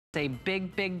It's a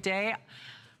big, big day.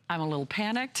 I'm a little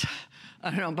panicked. I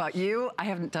don't know about you. I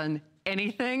haven't done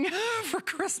anything for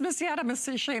Christmas yet, I'm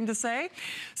ashamed to say.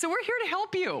 So we're here to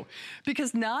help you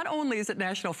because not only is it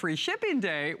National Free Shipping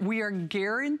Day, we are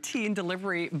guaranteeing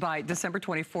delivery by December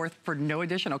 24th for no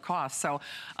additional cost. So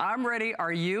I'm ready.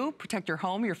 Are you? Protect your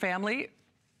home, your family.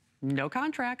 No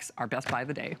contracts. Our best buy of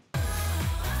the day.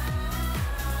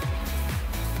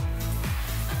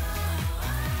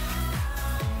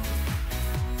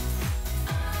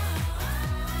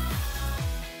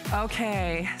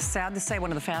 Okay, sad to say,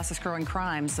 one of the fastest growing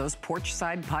crimes, those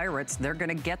porch-side pirates, they're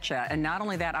gonna get you. And not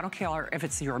only that, I don't care if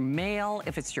it's your mail,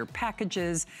 if it's your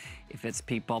packages, if it's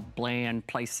people playing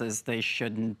places they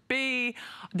shouldn't be.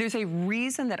 There's a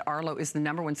reason that Arlo is the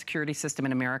 #1 security system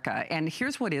in America. And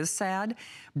here's what is sad.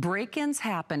 Break-ins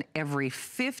happen every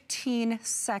 15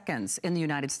 seconds in the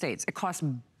United States. It costs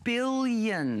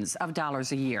billions of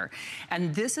dollars a year.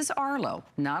 And this is Arlo,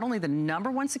 not only the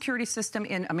 #1 security system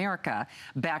in America,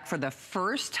 back for the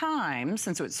first time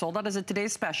since it was sold out as a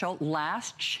Today's Special,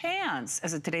 last chance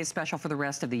as a Today's Special for the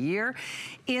rest of the year.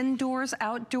 Indoors,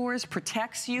 outdoors,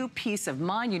 protects you, peace of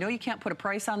mind. You know you can't put a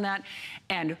price on that.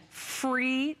 And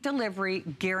free delivery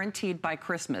guaranteed by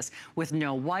Christmas with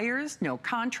no wires, no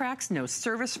contracts, no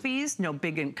service fees, no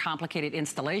big and complicated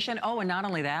installation. Oh, and not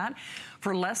only that,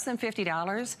 for less than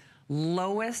 $50,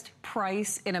 lowest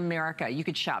price in America. You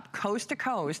could shop coast to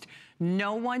coast.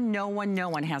 No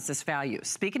one has this value.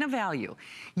 Speaking of value,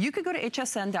 you could go to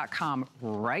HSN.com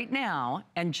right now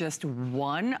and just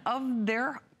one of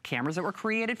their cameras that were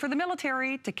created for the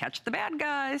military to catch the bad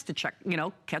guys, to check,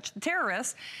 catch the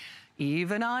terrorists,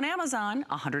 even on Amazon,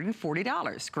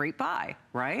 $140. Great buy,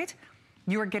 right?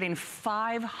 You are getting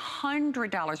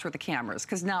 $500 worth of cameras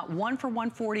because not one for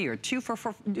 $140 or two for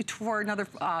another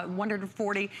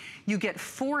 $140. You get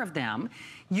 4 of them.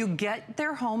 You get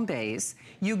their home base.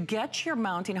 You get your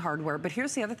mounting hardware. But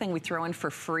here's the other thing we throw in for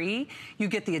free. You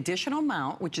get the additional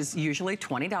mount, which is usually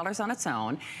 $20 on its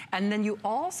own. And then you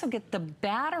also get the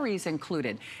batteries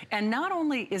included. And not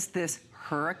only is this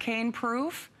hurricane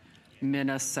proof,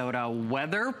 Minnesota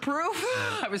weatherproof.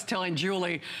 I was telling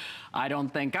Julie, I don't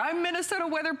think I'm Minnesota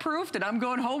weatherproofed and I'm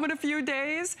going home in a few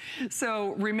days.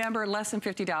 So remember, less than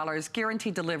 $50,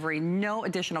 guaranteed delivery, no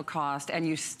additional cost, and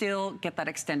you still get that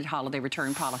extended holiday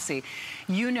return policy.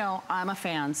 You know I'm a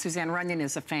fan. Suzanne Runyon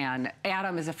is a fan.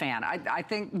 Adam is a fan. I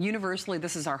think universally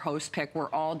this is our host pick. We're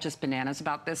all just bananas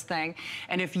about this thing.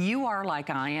 And if you are like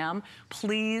I am,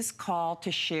 please call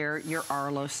to share your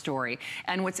Arlo story.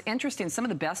 And what's interesting, some of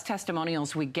the best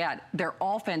testimonials we get, they're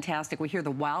all fantastic. We hear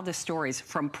the wildest stories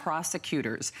from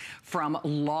prosecutors, from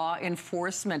law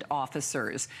enforcement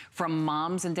officers, from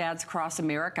moms and dads across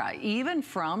America, even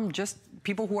from just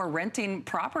people who are renting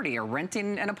property or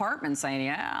renting an apartment saying,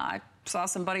 yeah, I saw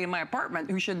somebody in my apartment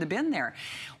who shouldn't have been there.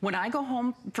 When I go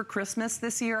home for Christmas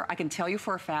this year, I can tell you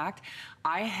for a fact,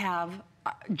 I have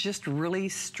just really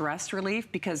stress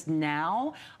relief because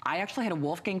now I actually had a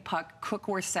Wolfgang Puck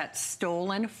cookware set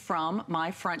stolen from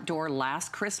my front door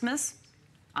last Christmas.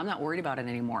 I'm not worried about it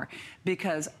anymore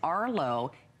because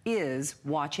Arlo is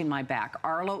watching my back.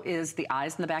 Arlo is the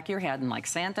eyes in the back of your head, and like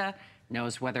Santa,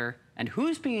 knows whether and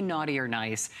who's being naughty or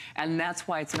nice. And that's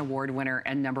why it's an award winner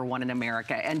and #1 in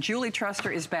America. And Julie Truster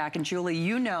is back. And Julie,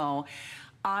 you know,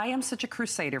 I am such a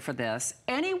crusader for this.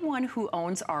 Anyone who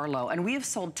owns Arlo, and we have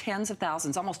sold tens of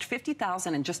thousands, almost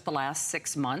 50,000 in just the last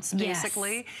 6 months,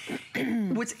 basically.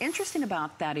 Yes. What's interesting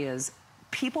about that is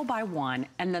people buy one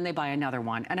and then they buy another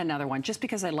one and another one just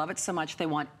because they love it so much they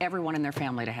want everyone in their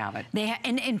family to have it.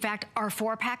 And in fact, our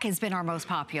 4-pack has been our most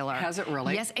popular. Has it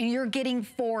really? Yes, and you're getting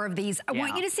 4 of these. I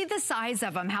want you to see the size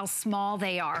of them, how small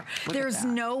they are. There's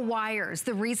no wires.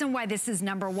 The reason why this is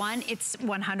 #1, it's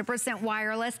 100%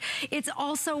 wireless. It's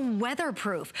also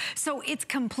weatherproof. So it's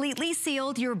completely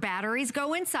sealed. Your batteries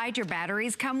go inside. Your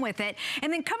batteries come with it.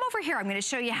 And then come over here. I'm going to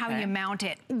show you how you mount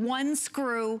it. 1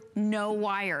 screw, no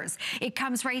wires. It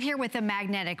comes right here with a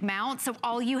magnetic mount, so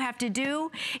all you have to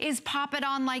do is pop it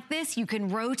on like this. You can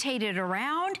rotate it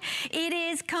around. It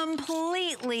is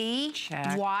completely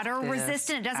water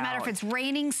resistant. It doesn't matter if it's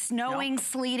raining, snowing,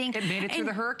 sleeting. It made it through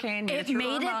the hurricane. It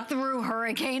made it through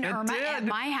Hurricane Irma at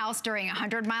my house during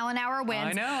 100-mile-an-hour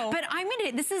winds. I know. But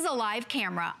this is a live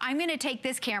camera. I'm gonna take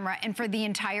this camera, and for the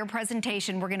entire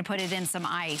presentation, we're gonna put it in some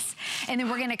ice. And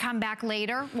then we're gonna come back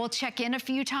later. We'll check in a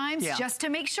few times just to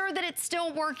make sure that it's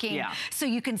still working. so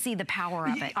you can see the power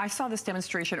of it. I saw this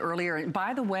demonstration earlier, and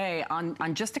by the way, on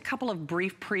just a couple of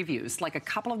brief previews, like a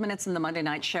couple of minutes in the Monday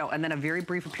night show, and then a very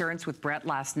brief appearance with Brett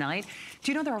last night,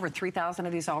 do you know there are over 3,000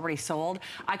 of these already sold?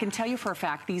 I can tell you for a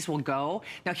fact these will go.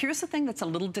 Now, here's the thing that's a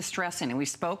little distressing, and we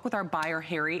spoke with our buyer,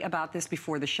 Harry, about this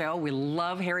before the show. We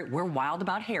love Harry. We're wild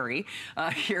about Harry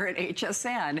here at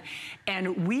HSN,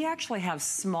 and we actually have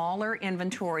smaller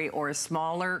inventory or a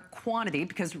smaller quantity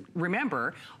because,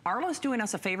 remember, Arlo's doing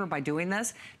us a favor by doing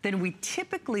this than we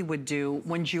typically would do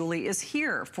when Julie is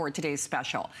here for today's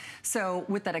special. So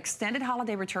with that extended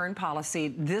holiday return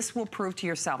policy, this will prove to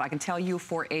yourself, I can tell you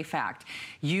for a fact,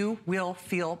 you will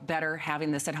feel better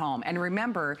having this at home. And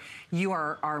remember, you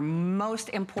are our most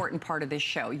important part of this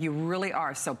show. You really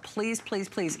are. So please, please,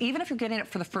 please, even if you're getting it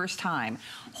for the first time,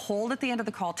 hold at the end of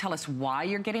the call, tell us why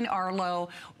you're getting Arlo,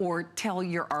 or tell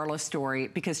your Arlo story,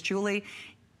 because Julie,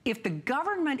 if the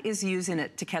government is using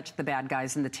it to catch the bad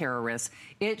guys and the terrorists,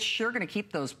 it's sure going to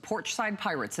keep those porch-side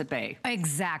pirates at bay.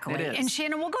 Exactly. It is. And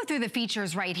Shannon, we'll go through the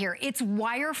features right here. It's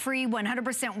wire-free,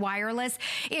 100% wireless.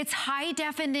 It's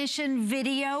high-definition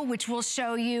video, which will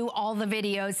show you all the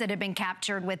videos that have been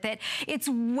captured with it. It's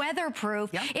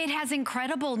weatherproof. Yep. It has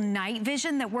incredible night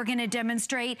vision that we're going to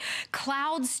demonstrate.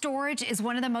 Cloud storage is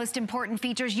one of the most important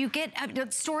features. You get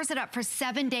stores it up for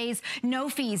 7 days, no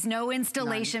fees, no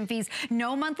installation fees,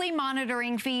 no monthly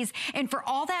monitoring fees, and for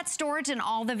all that storage and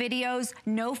all the videos,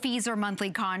 no fees or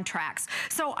monthly contracts.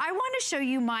 So I want to show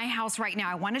you my house right now.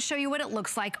 I want to show you what it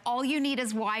looks like. All you need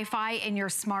is Wi-Fi and your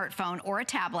smartphone or a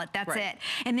tablet. That's it.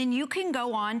 And then you can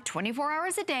go on 24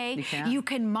 hours a day. You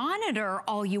can monitor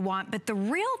all you want, but the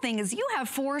real thing is you have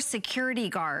 4 security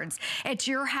guards at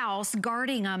your house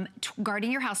guarding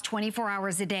your house 24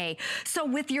 hours a day. So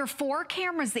with your 4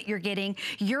 cameras that you're getting,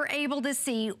 you're able to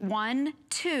see 1,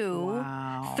 2,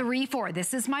 3, 4.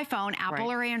 This is my phone,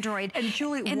 Apple or Android. And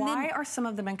Julie, why are some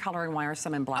of them in color and why are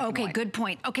some in black and white? Okay, good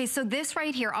point. Okay, so this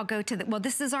right here, I'll go to the, well,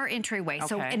 this is our entryway.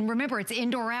 So, and remember, it's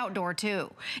indoor, outdoor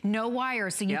too. No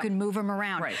wires, so you can move them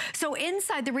around. So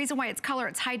inside, the reason why it's color,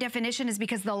 it's high definition, is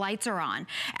because the lights are on.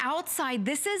 Outside,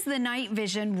 this is the night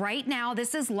vision. Right now,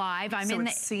 this is live. I'm in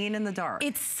the, it's seeing in the dark.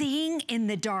 It's seeing in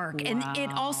the dark. And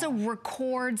it also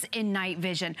records in night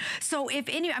vision. So if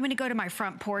any, I'm gonna go to my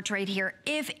front porch right here.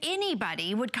 If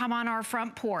anybody would come on our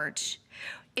front porch,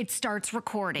 it starts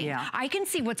recording. I can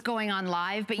see what's going on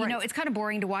live, but you know, it's kind of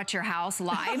boring to watch your house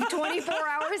live 24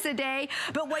 hours a day.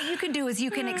 But what you can do is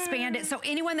you can expand it. So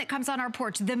anyone that comes on our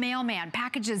porch, the mailman,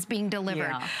 packages being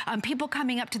delivered, people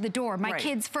coming up to the door, my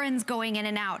kids' friends going in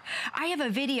and out. I have a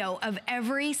video of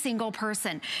every single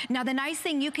person. Now, the nice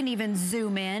thing, you can even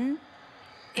zoom in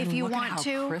if you want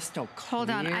to. Crystal clear. Hold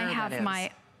on, I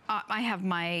have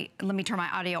my, let me turn my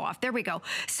audio off. There we go.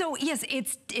 So yes,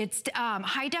 it's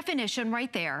high definition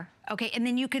right there. Okay, and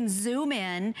then you can zoom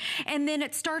in, and then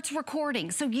it starts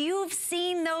recording. So you've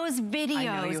seen those videos.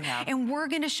 I know you have. And we're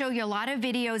gonna show you a lot of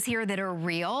videos here that are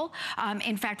real.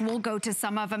 In fact, we'll go to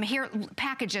some of them here,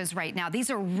 packages right now. These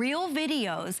are real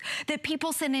videos that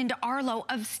people send into Arlo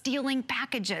of stealing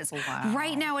packages.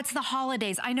 Right now, it's the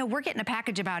holidays. I know we're getting a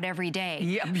package about every day.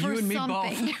 Yeah, you and me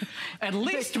both. At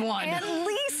least one. At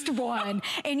least one.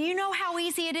 And you know how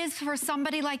easy it is for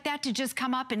somebody like that to just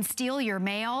come up and steal your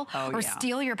mail or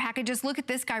steal your package. Just look at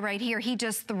this guy right here. He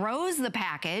just throws the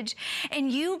package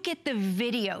and you get the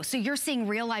video. So you're seeing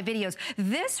real live videos.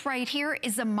 This right here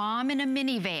is a mom in a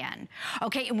minivan.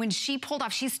 Okay, and when she pulled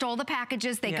off, she stole the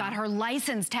packages. They got her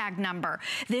license tag number.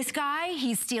 This guy,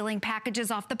 he's stealing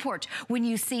packages off the porch. When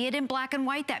you see it in black and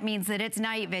white, that means that it's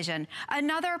night vision.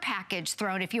 Another package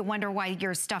thrown if you wonder why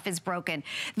your stuff is broken.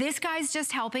 This guy's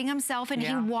just helping himself and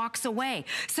he walks away.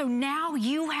 So now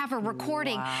you have a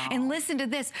recording and listen to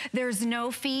this. There's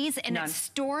no fees. And it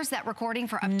stores that recording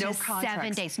for up to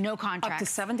 7 days. No contracts. Up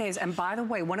to 7 days. And by the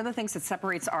way, one of the things that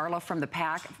separates Arlo from the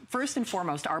pack, first and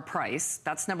foremost, our price.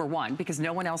 That's number one, because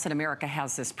no one else in America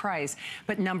has this price.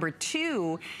 But number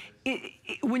two,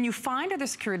 when you find other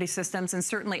security systems, and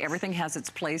certainly everything has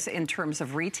its place in terms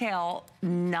of retail,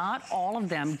 not all of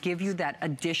them give you that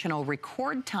additional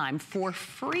record time for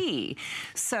free.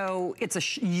 So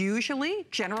it's usually,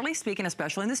 generally speaking,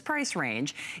 especially in this price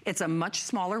range, it's a much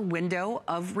smaller window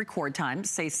of record time,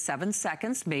 say 7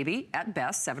 seconds, maybe at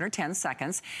best 7 or 10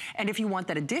 seconds. And if you want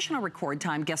that additional record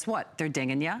time, guess what? They're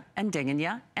dinging ya and dinging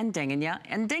ya and dinging ya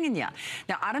and dinging ya.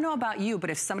 Now, I don't know about you,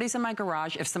 but if somebody's in my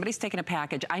garage, if somebody's taking a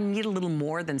package, I need a little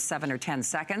more than 7 or 10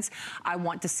 seconds. I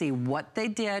want to see what they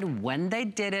did, when they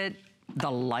did it,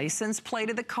 the license plate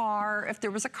of the car, if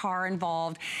there was a car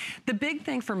involved. The big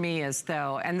thing for me is,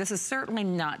 though, and this is certainly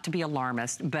not to be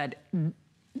alarmist, but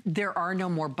there are no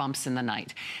more bumps in the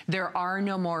night. There are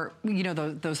no more, you know,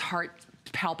 those heart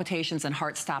palpitations and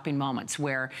heart-stopping moments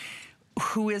where,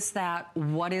 who is that?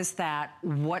 What is that?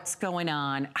 What's going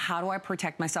on? How do I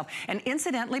protect myself? And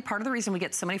incidentally, part of the reason we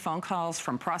get so many phone calls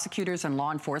from prosecutors and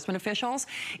law enforcement officials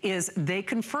is they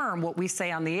confirm what we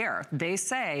say on the air. They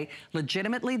say,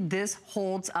 legitimately, this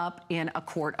holds up in a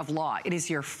court of law. It is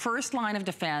your first line of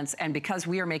defense, and because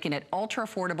we are making it ultra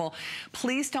affordable,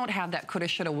 please don't have that coulda,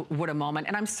 shoulda, woulda moment.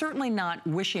 And I'm certainly not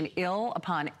wishing ill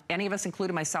upon any of us,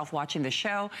 including myself, watching the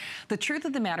show. The truth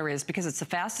of the matter is, because it's the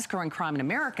fastest growing crime in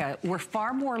America, we're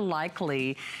far more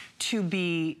likely to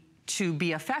be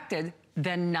affected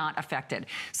than not affected.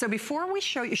 So before we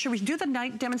show you, should we do the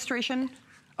night demonstration?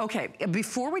 Okay,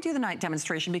 before we do the night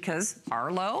demonstration, because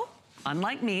Arlo,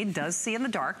 unlike me, does see in the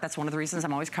dark. That's one of the reasons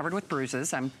I'm always covered with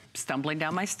bruises. I'm stumbling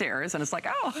down my stairs and it's like,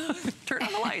 oh, turn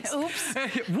on the lights. Oops.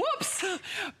 Whoops.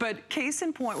 But case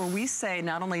in point, when we say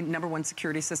not only #1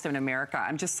 security system in America,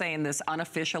 I'm just saying this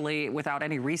unofficially without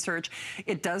any research,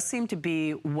 it does seem to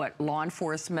be what law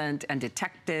enforcement and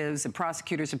detectives and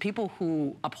prosecutors and people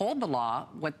who uphold the law,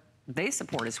 what they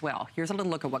support as well. Here's a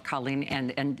little look at what Colleen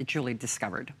and Julie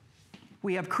discovered.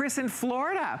 We have Chris in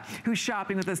Florida who's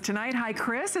shopping with us tonight. Hi,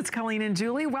 Chris. It's Colleen and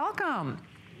Julie. Welcome.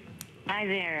 Hi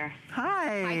there.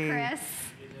 Hi. Hi,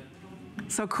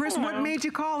 Chris. So, Chris, Hello. what made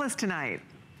you call us tonight?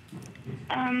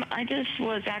 I just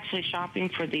was actually shopping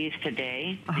for these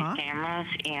today, these cameras,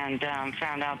 and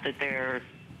found out that they're,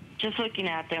 just looking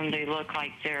at them, they look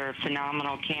like they're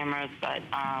phenomenal cameras, but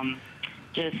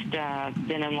just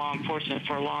been in law enforcement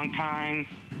for a long time,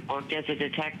 worked as a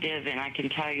detective, and I can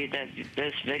tell you that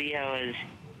this video is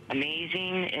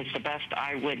amazing. It's the best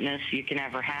eyewitness you can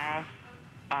ever have,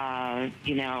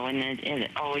 you know, and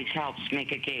it always helps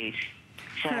make a case.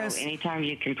 So Chris, anytime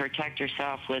you can protect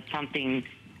yourself with something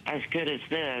as good as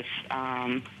this,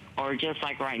 or just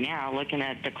like right now, looking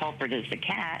at the culprit as the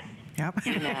cat, yep.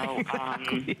 you know,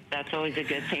 Exactly. that's always a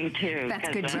good thing too. That's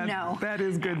good to know. That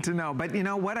is good to know. But you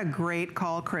know, what a great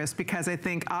call, Chris, because I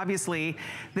think obviously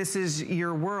this is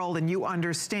your world and you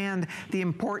understand the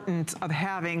importance of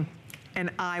having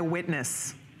an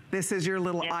eyewitness. This is your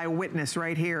little eyewitness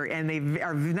right here, and they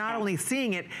are not only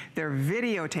seeing it, they're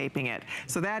videotaping it.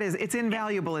 So that is, it's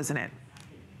invaluable, isn't it?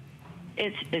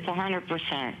 It's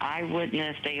 100%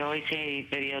 eyewitness. They always say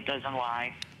video doesn't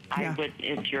lie. Yeah.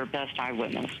 It's your best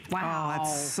eyewitness. Wow. Oh,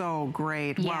 that's so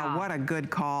great. Yeah. Wow, what a good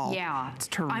call. Yeah. It's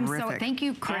terrific. I'm so, thank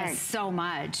you, Chris, Right. so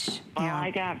much. Well, Yeah.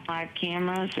 I got 5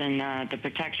 cameras and the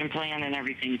protection plan and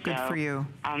everything. Good so for you.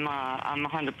 I'm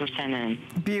 100%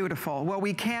 in. Beautiful. Well,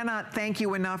 we cannot thank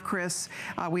you enough, Chris.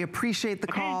 We appreciate the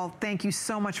call. Thank you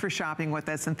so much for shopping with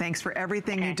us, and thanks for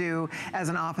everything you do as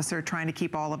an officer trying to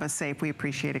keep all of us safe. We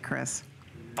appreciate it, Chris.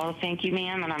 Oh, thank you,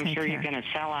 ma'am, and I'm Take sure care. you're going to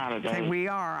sell out of those. We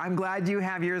are. I'm glad you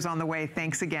have yours on the way.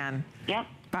 Thanks again. Yep.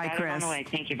 Bye, Got it Chris. on the way.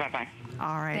 Thank you. Bye-bye.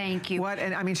 All right. Thank you. What?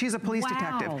 And I mean, she's a police Wow.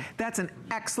 detective. That's an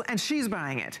excellent, and she's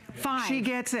buying it. 5. She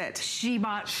gets it. She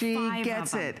bought 5 She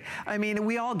gets of them. it. I mean,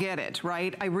 we all get it,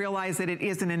 right? I realize that it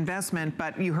is an investment,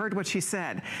 but you heard what she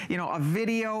said. You know, a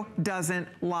video doesn't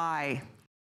lie.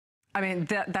 I mean,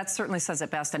 that certainly says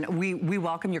it best, and we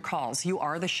welcome your calls. You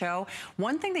are the show.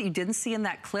 One thing that you didn't see in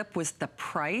that clip was the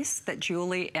price that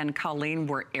Julie and Colleen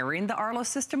were airing the Arlo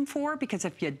system for, because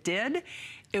if you did,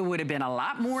 it would have been a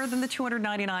lot more than the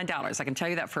 $299. I can tell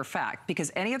you that for a fact, because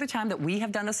any other time that we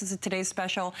have done this as a Today's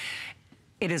Special,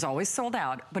 it is always sold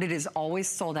out, but it is always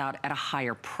sold out at a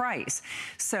higher price.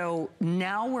 So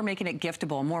now we're making it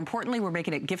giftable. More importantly, we're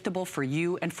making it giftable for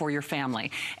you and for your family.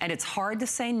 And it's hard to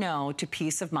say no to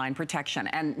peace of mind protection.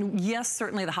 And yes,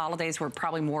 certainly the holidays, we're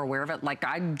probably more aware of it, like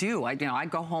I do. I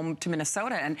go home to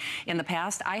Minnesota, and in the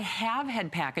past, I have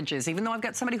had packages, even though I've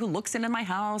got somebody who looks into my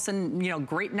house and, you know,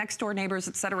 great next door neighbors,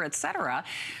 et cetera, et cetera.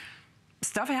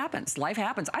 Stuff happens. Life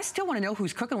happens. I still want to know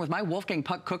who's cooking with my Wolfgang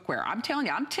Puck cookware. I'm telling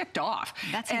you, I'm ticked off.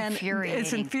 That's and infuriating.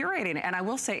 It's infuriating. And I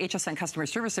will say HSN customer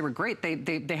service, they were great.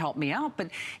 They helped me out. But,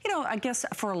 you know, I guess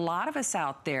for a lot of us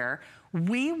out there,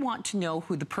 we want to know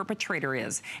who the perpetrator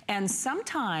is. And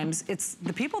sometimes it's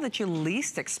the people that you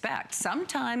least expect.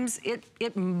 Sometimes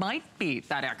it might be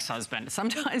that ex-husband.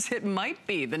 Sometimes it might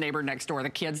be the neighbor next door, the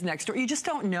kids next door. You just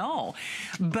don't know.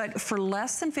 But for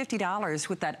less than $50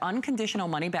 with that unconditional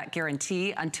money-back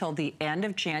guarantee until the end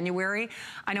of January,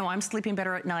 I know I'm sleeping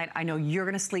better at night. I know you're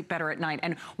going to sleep better at night.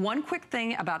 And one quick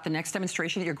thing about the next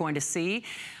demonstration that you're going to see,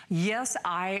 yes,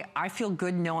 I feel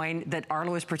good knowing that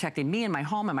Arlo is protecting me and my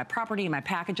home and my property and my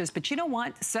packages, but you know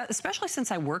what? So, especially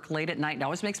since I work late at night, it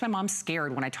always makes my mom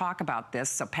scared when I talk about this,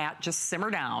 so Pat, just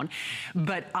simmer down.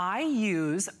 But I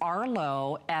use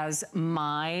Arlo as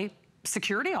my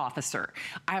security officer.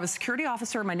 I have a security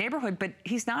officer in my neighborhood, but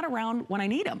he's not around when I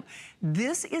need him.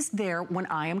 This is there when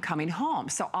I am coming home.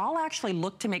 So I'll actually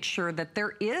look to make sure that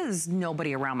there is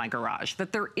nobody around my garage,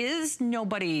 that there is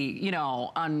nobody, you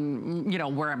know, on, you know,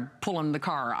 where I'm pulling the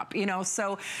car up, you know.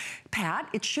 So Pat,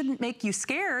 it shouldn't make you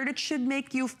scared. It should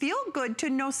make you feel good to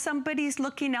know somebody's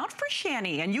looking out for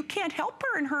Shani, and you can't help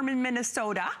her in Herman,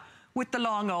 Minnesota with the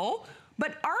long O.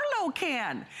 But Arlo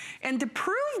can. And to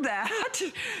prove that,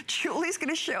 Julie's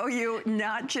gonna show you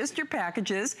not just your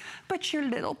packages, but your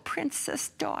little princess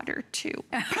daughter too.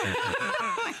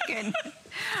 Oh my goodness.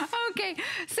 Okay,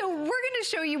 so we're gonna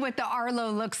show you what the Arlo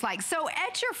looks like. So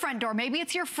at your front door, maybe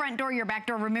it's your front door, your back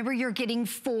door, remember you're getting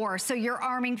 4, so you're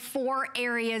arming 4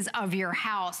 areas of your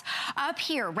house. Up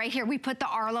here, right here, we put the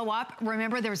Arlo up.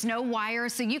 Remember, there's no wire,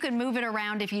 so you can move it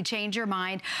around if you change your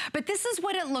mind. But this is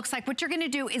what it looks like. What you're gonna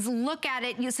do is look at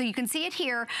it, so you can see it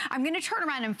here. I'm gonna turn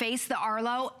around and face the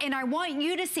Arlo, and I want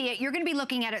you to see it. You're gonna be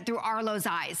looking at it through Arlo's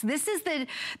eyes. This is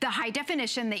the high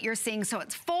definition that you're seeing, so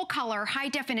it's full color, high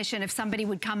definition if somebody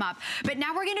would come up. But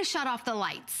now we're gonna shut off the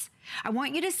lights. I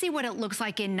want you to see what it looks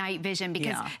like in night vision,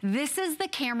 because this is the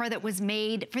camera that was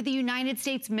made for the United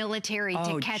States military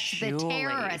to catch the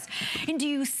terrorists. And do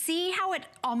you see how it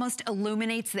almost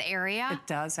illuminates the area? It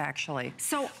does, actually.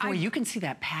 So you can see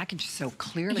that package so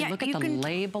clearly. Look at the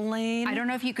labeling. I don't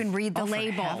know if you can read the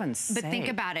label, for heaven's sake. But think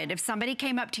about it. If somebody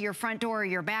came up to your front door or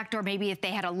your back door, maybe if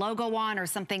they had a logo on or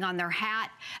something on their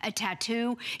hat, a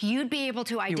tattoo, you'd be able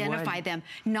to identify them.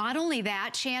 Not only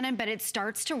that, Shannon, but it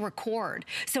starts to record.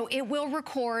 So it will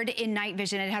record in night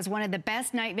vision. It has one of the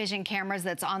best night vision cameras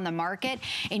that's on the market,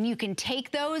 and you can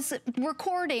take those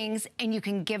recordings and you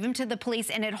can give them to the police,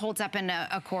 and it holds up in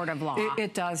a court of law.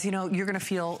 It does. You know, you're gonna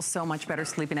feel so much better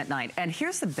sleeping at night. And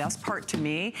here's the best part to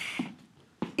me.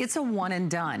 It's a one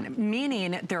and done,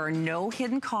 meaning there are no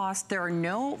hidden costs, there are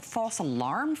no false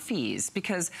alarm fees,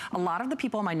 because a lot of the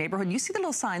people in my neighborhood, you see the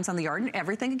little signs on the yard, and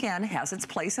everything, again, has its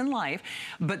place in life,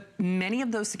 but many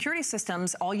of those security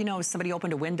systems, all you know is somebody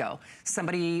opened a window,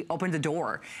 somebody opened a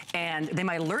door, and they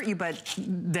might alert you, but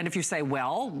then if you say,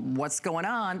 well, what's going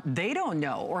on, they don't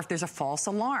know, or if there's a false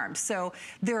alarm. So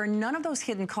there are none of those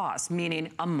hidden costs,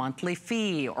 meaning a monthly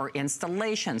fee or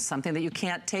installation, something that you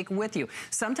can't take with you.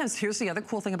 Sometimes, here's the other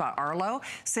cool thing about Arlo,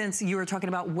 since you were talking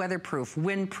about weatherproof,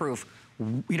 windproof,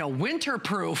 you know,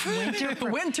 winterproof,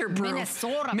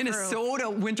 Minnesota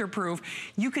winterproof.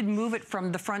 You could move it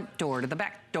from the front door to the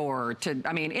back door to,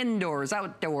 I mean, indoors,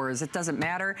 outdoors, it doesn't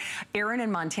matter. Erin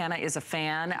in Montana is a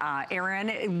fan.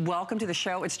 Erin, welcome to the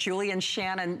show. It's Julie and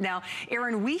Shannon. Now,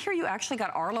 Erin, we hear you actually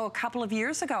got Arlo a couple of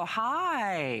years ago.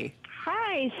 Hi.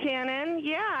 Hi, Shannon.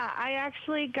 Yeah, I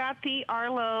actually got the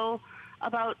Arlo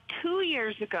about 2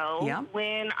 years ago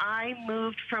when I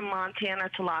moved from Montana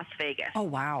to Las Vegas. Oh,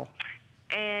 wow.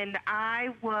 And I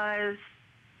was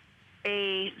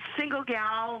a single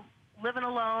gal living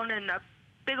alone in a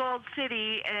big old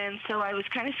city, and so I was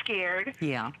kind of scared.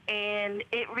 Yeah. And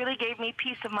it really gave me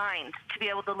peace of mind to be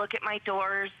able to look at my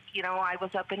doors. You know, I was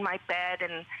up in my bed,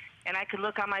 and I could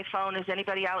look on my phone, is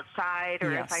anybody outside?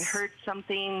 Or if I heard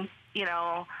something, you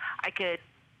know, I could,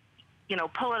 you know,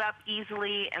 pull it up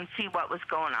easily and see what was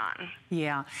going on.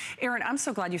 Yeah. Erin, I'm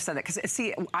so glad you said that, because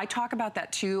see, I talk about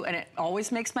that too, and it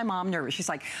always makes my mom nervous. She's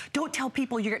like, don't tell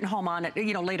people you're getting home on it,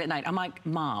 you know, late at night. I'm like,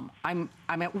 Mom, I'm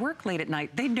at work late at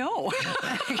night. They know.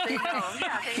 They know,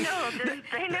 yeah,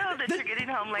 they know that you're getting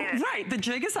home late at night. Right, the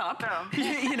jig is up,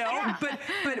 you know, but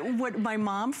what my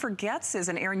mom forgets is,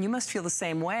 and Erin, you must feel the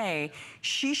same way,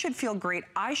 she should feel great,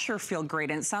 I sure feel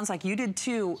great, and it sounds like you did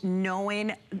too,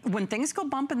 knowing when things go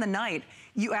bump in the night,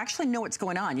 you actually know what's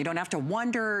going on. You don't have to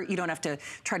wonder, you don't have to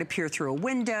try to peer through a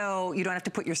window, you don't have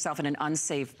to put yourself in an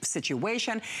unsafe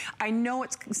situation. I know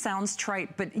it sounds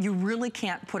trite, but you really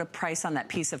can't put a price on that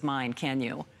peace of mind, can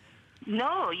you?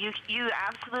 No, you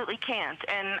absolutely can't.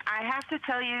 And I have to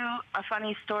tell you a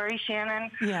funny story,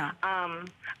 Shannon. Yeah.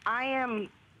 I am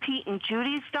Pete and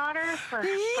Judy's daughter from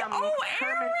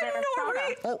Herman,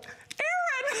 Minnesota. Oh,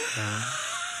 Erin!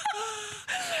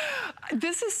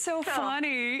 This is so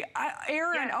funny.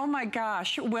 Erin, oh my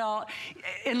gosh. Well,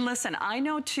 and listen, I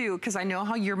know too, because I know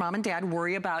how your mom and dad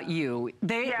worry about you.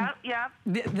 They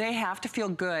have to feel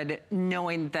good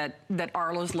knowing that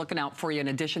Arlo's looking out for you in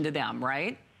addition to them,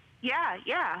 right? Yeah,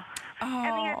 yeah. Oh.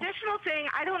 And the additional thing,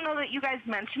 I don't know that you guys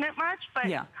mention it much, but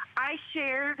I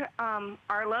shared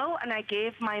Arlo, and I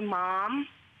gave my mom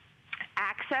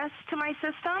access to my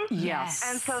system. Yes.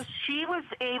 And so she was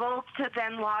able to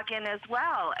then log in as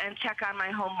well and check on my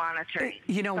home monitoring.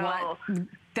 You know what?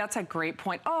 That's a great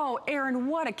point. Oh, Erin,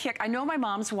 what a kick. I know my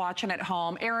mom's watching at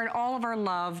home. Erin, all of our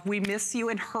love. We miss you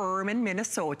in Herman,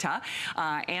 Minnesota.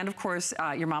 And of course,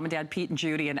 your mom and dad, Pete and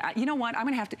Judy. And you know what? I'm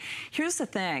going to have to, here's the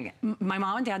thing. My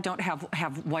mom and dad don't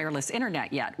have wireless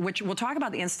internet yet, which we'll talk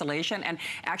about the installation. And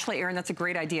actually, Erin, that's a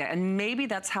great idea. And maybe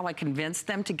that's how I convinced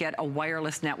them to get a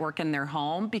wireless network in their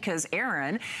home, because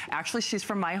Erin, actually, she's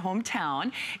from my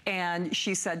hometown. And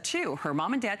she said too, her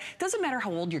mom and dad, doesn't matter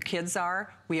how old your kids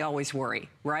are, we always worry,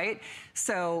 right?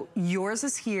 So yours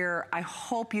is here. I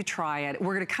hope you try it.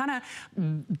 We're gonna kind of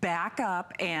back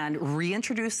up and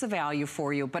reintroduce the value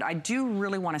for you, but I do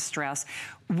really wanna stress,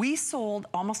 we sold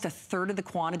almost 1/3 of the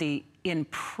quantity in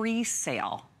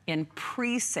pre-sale,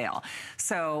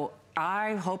 So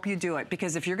I hope you do it,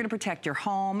 because if you're gonna protect your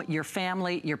home, your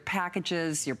family, your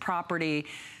packages, your property,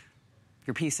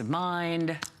 your peace of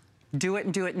mind, do it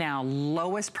and do it now.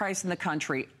 Lowest price in the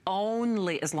country,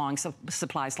 only as long as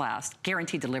supplies last.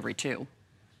 Guaranteed delivery too.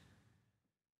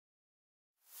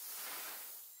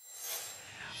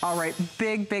 All right,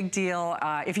 big deal.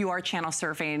 If you are channel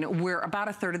surfing, we're about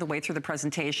 1/3 of the way through the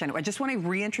presentation. I just want to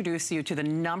reintroduce you to the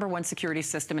 #1 security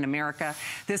system in America.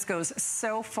 This goes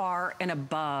so far and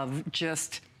above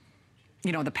just,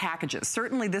 you know, the packages.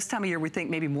 Certainly this time of year, we think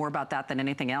maybe more about that than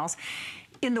anything else.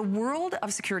 In the world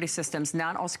of security systems,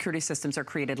 not all security systems are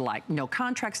created alike. No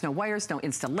contracts, no wires, no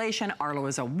installation. Arlo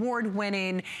is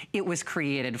award-winning. It was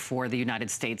created for the United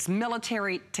States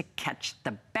military to catch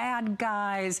the bad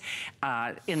guys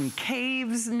in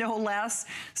caves, no less.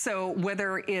 So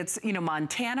whether it's, you know,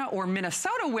 Montana or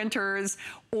Minnesota winters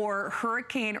or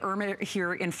Hurricane Irma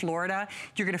here in Florida,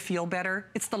 you're gonna feel better.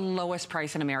 It's the lowest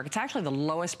price in America. It's actually the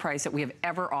lowest price that we have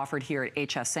ever offered here at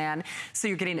HSN. So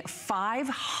you're getting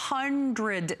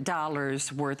 $500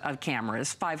 worth of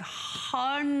cameras,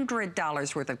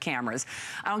 $500 worth of cameras.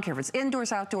 I don't care if it's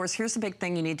indoors, outdoors. Here's the big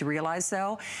thing you need to realize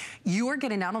though. You are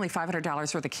getting not only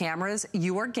 $500 worth of cameras,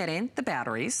 you are getting the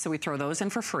batteries. So we throw those in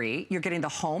for free. You're getting the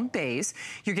home base.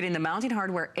 You're getting the mounting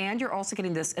hardware, and you're also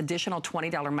getting this additional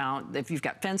 $20 mount. If you've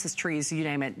got fences, trees, you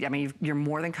name it. I mean, you're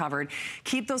more than covered.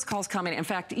 Keep those calls coming. In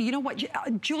fact, you know what,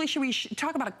 Julie, should we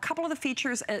talk about a couple of the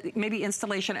features, maybe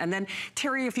installation, and then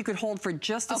Terry, if you could hold for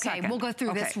just a second. Okay, we'll go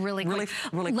through this really quick.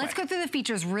 Really Let's go through the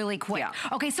features really quick. Yeah.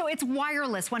 Okay, so it's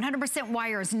wireless, 100%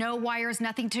 wires, no wires,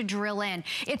 nothing to drill in.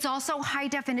 It's also high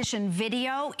definition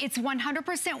video. It's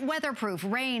 100% weatherproof,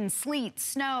 rain, sleet,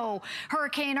 snow,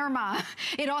 Hurricane Irma.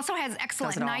 It also has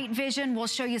excellent night vision. We'll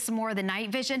show you some more of the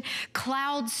night vision.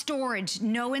 Cloud storage,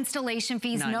 no installation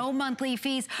fees, no monthly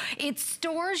fees. It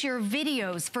stores your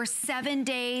videos for 7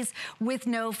 days with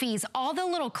no fees. All the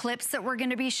little clips that we're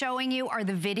gonna be showing you are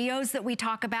the videos that we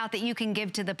talk about that you can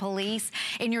give to the police,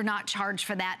 and you're not charged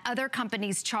for that. Other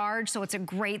companies charge, so it's a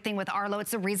great thing with Arlo.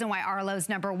 It's the reason why Arlo's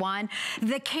 #1.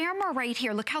 The camera right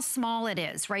here, look how small it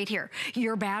is right here.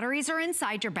 Your batteries are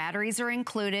inside, your batteries are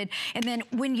included, and then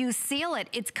when you seal it,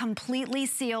 it's completely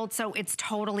sealed, so it's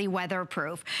totally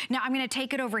weatherproof. Now I'm gonna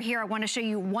take it over here. I wanna show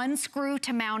you one screw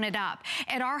to mount it up.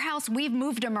 At our house, we've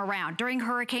moved them around. During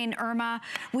Hurricane Irma,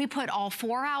 we put all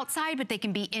 4 outside, but they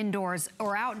can be indoors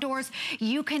or outdoors.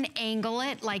 You can angle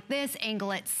it like this,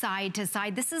 angle it side to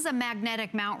side. This is a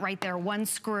magnetic mount right there, one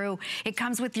screw. It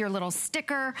comes with your little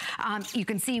sticker. You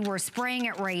can see we're spraying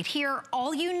it right here.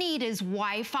 All you need is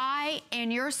Wi-Fi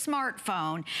and your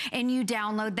smartphone, and you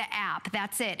download the app.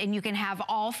 That's it. And you can have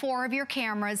all 4 of your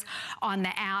cameras on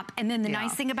the app. And then the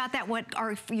nice thing about that, what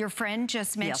your friend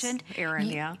just mentioned,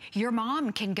 Erin, your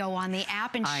mom can go on the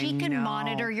app and she can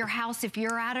monitor your house if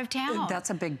you're out of town. That's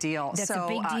a big deal. That's a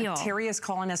big deal. Terry is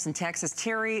calling us in Texas.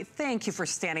 Terry, thank you for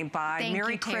standing by.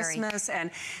 Merry Christmas.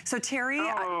 And so Terry,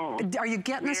 are you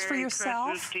getting this for yourself?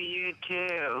 Merry Christmas to you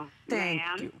too. Thank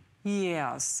you.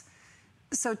 Yes.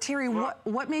 So Terry,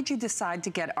 what made you decide to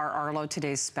get our Arlo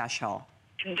Today's Special?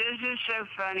 This is so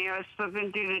funny. I was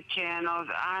flipping through the channels.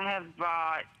 I have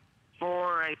bought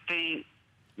 4, I think,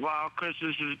 while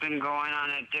Christmas has been going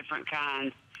on at different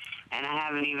kinds, and I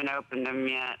haven't even opened them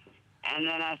yet. And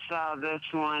then I saw this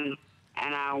one,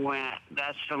 and I went,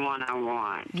 that's the one I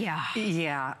want. Yeah.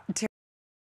 Yeah.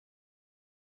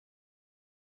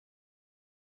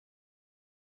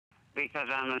 Because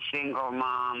I'm a single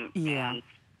mom. Yeah.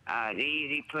 And the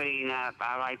easy putting up.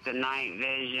 I like the night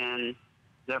vision,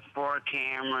 the 4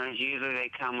 cameras. Usually they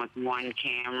come with 1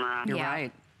 camera. You're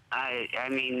right. I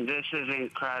mean, this is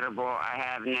incredible. I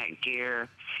have Netgear,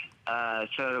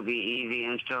 so it'll be easy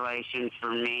installation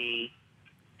for me.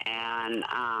 And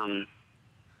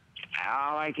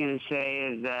all I can say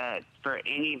is that for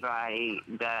anybody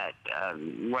that,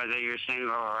 whether you're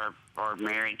single or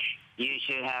married, you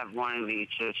should have one of these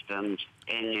systems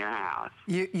in your house.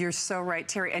 You're so right,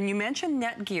 Terry. And you mentioned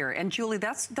Netgear. And Julie,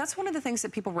 that's one of the things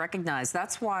that people recognize.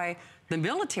 That's why the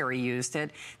military used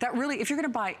it. That really, if you're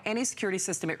going to buy any security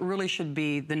system, it really should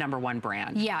be the #1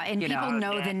 brand. Yeah, and people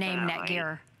know the name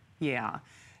Netgear. Yeah.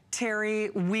 Terry,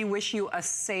 we wish you a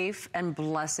safe and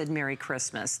blessed Merry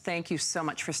Christmas. Thank you so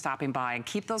much for stopping by, and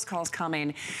keep those calls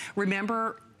coming.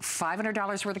 Remember,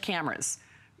 $500 worth of cameras.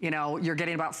 You know, you're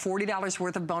getting about $40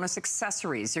 worth of bonus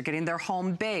accessories. You're getting their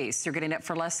home base. You're getting it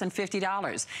for less than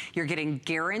 $50. You're getting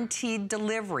guaranteed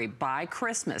delivery by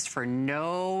Christmas for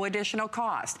no additional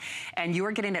cost. And you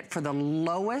are getting it for the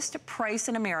lowest price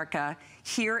in America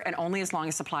here, and only as long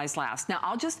as supplies last. Now,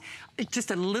 I'll just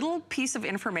a little piece of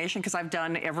information, because I've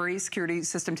done every security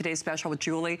system today special with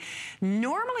Julie.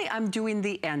 Normally, I'm doing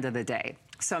the end of the day.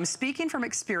 So I'm speaking from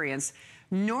experience.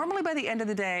 Normally by the end of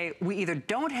the day, we either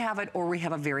don't have it or we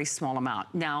have a very small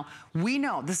amount. Now, we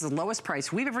know this is the lowest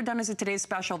price we've ever done as a Today's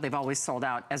Special. They've always sold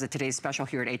out as a Today's Special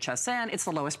here at HSN. It's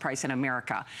the lowest price in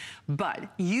America. But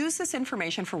use this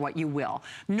information for what you will.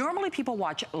 Normally people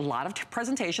watch a lot of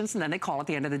presentations and then they call at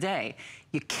the end of the day.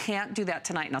 You can't do that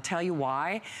tonight, and I'll tell you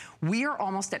why. We are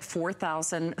almost at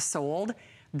 4,000 sold.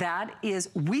 That is,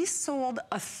 we sold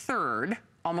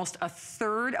almost a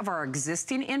third of our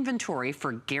existing inventory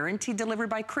for guaranteed delivery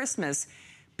by Christmas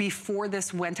before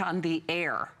this went on the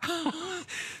air.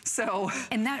 So,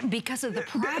 and that because of the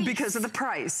price. Because of the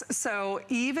price. So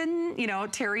even, you know,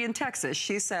 Terry in Texas,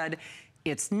 she said,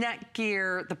 it's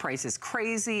Netgear, the price is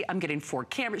crazy, I'm getting 4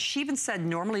 cameras. She even said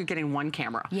normally you're getting 1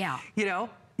 camera. Yeah. You know?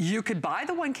 You could buy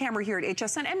the 1 camera here at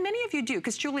HSN, and many of you do,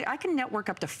 because Julie, I can network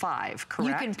up to 5, correct?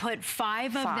 You can put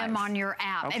 5 of them on your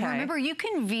app. Okay. And remember, you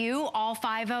can view all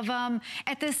 5 of them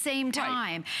at the same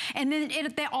time. Right. And then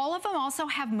all of them also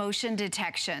have motion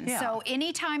detection. Yeah. So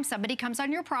anytime somebody comes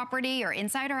on your property or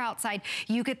inside or outside,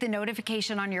 you get the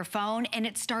notification on your phone and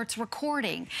it starts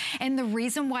recording. And the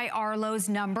reason why Arlo's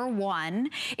 #1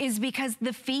 is because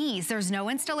the fees, there's no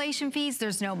installation fees,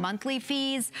 there's no monthly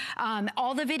fees.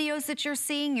 All the videos that you're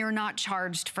seeing, you're not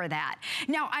charged for that.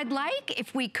 Now,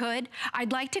 if we could,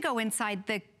 I'd like to go inside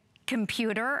the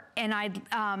computer, and I'd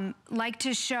like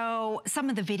to show some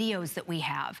of the videos that we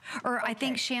have. Or okay. I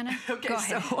think, Shannon, okay, go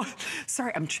ahead. So,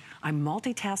 sorry, I'm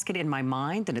multitasking in my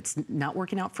mind, and it's not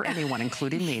working out for anyone,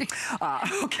 including me.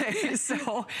 Okay,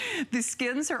 so the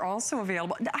skins are also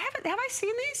available. Have I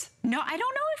seen these? No, I don't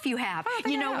know if you have. Oh,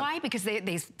 you know why? Because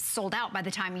they sold out by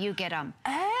the time you get them.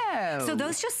 Oh. So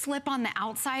those just slip on the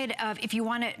outside of, if you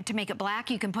want it to make it black,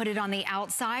 you can put it on the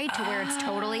outside to where it's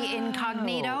totally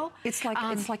incognito. It's like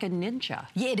a ninja.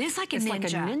 Yeah, it is like a ninja. It's like a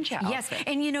ninja outfit. Yes,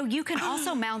 and you know, you can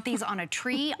also mount these on a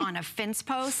tree, on a fence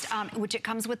post, which it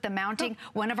comes with the mounting.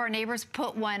 One of our neighbors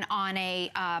put one on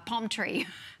a palm tree.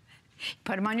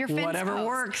 Put them on your fence Whatever post.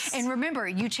 works. And remember,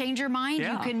 you change your mind,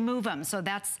 you can move them. So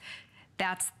that's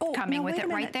coming with it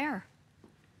right there.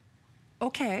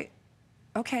 Okay,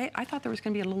 I thought there was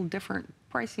going to be a little different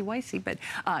pricey-wicey, but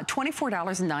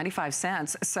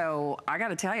 $24.95. So I got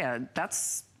to tell you,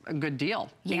 that's a good deal.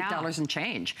 Yeah. $8 and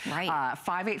change. Right.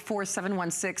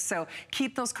 584-716. So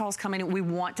keep those calls coming. We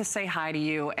want to say hi to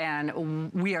you,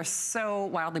 and we are so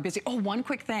wildly busy. Oh, one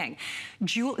quick thing.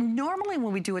 Normally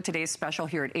when we do a Today's Special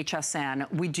here at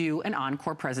HSN, we do an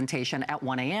encore presentation at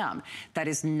 1 a.m. That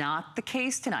is not the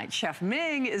case tonight. Chef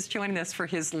Ming is joining us for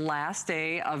his last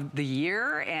day of the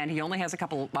year, and he only has a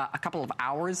couple of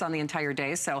hours on the entire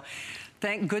day. So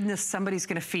thank goodness somebody's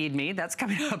going to feed me. That's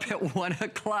coming up at 1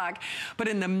 o'clock. But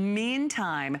in the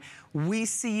meantime, we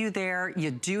see you there.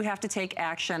 You do have to take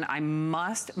action. I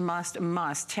must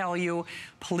tell you,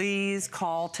 please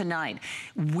call tonight.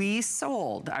 We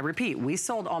sold, I repeat, we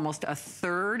sold almost a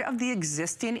third of the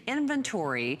existing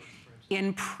inventory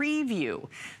in preview.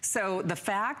 So the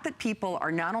fact that people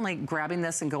are not only grabbing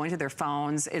this and going to their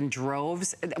phones in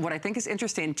droves, what I think is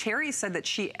interesting, Terry said that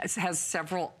she has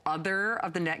several other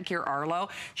of the Netgear Arlo.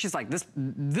 She's like,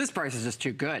 this price is just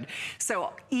too good.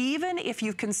 So even if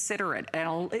you consider it,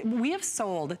 and we have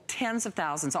sold tens of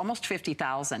thousands, almost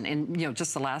 50,000 in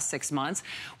just the last 6 months.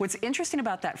 What's interesting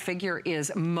about that figure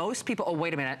is most people, oh,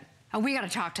 wait a minute. Oh, we got to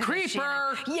talk to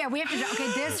Creeper. Yeah, we have to.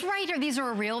 Okay, this right here, these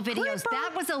are real videos. Creeper.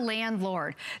 That was a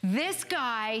landlord. This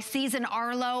guy sees an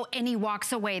Arlo and he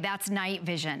walks away. That's night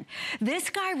vision. This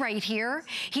guy right here,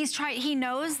 he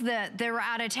knows that they're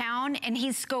out of town and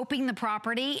he's scoping the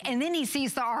property, and then he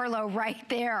sees the Arlo right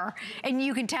there, and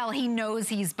you can tell he knows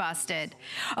he's busted.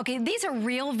 Okay, these are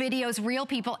real videos, real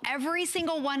people. Every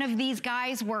single one of these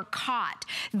guys were caught.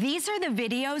 These are the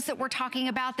videos that we're talking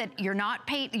about that you're not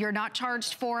paid, you're not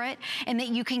charged for it. and that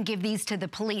you can give these to the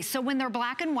police. So when they're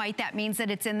black and white, that means that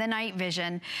it's in the night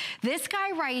vision. This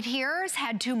guy right here has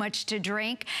had too much to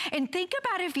drink. And think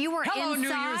about if you were inside. New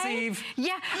Year's Eve.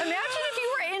 Yeah, imagine if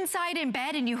you were inside in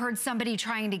bed and you heard somebody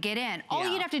trying to get in. All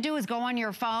you'd have to do is go on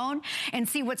your phone and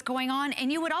see what's going on.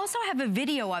 And you would also have a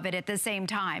video of it at the same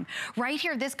time. Right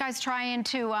here, this guy's trying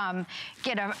to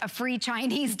get a free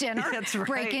Chinese dinner. That's right.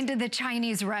 Break into the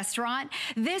Chinese restaurant.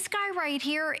 This guy right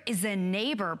here is a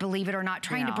neighbor, believe it or not,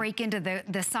 trying to break into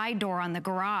the side door on the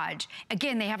garage.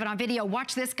 Again, they have it on video.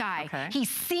 Watch this guy. Okay. He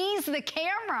sees the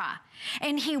camera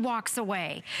and he walks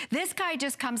away. This guy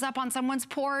just comes up on someone's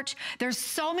porch. There's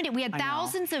so many. We had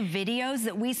thousands of videos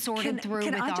that we sorted through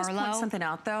with Arlo. Can I just point something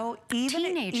out, though?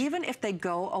 Even if they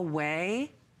go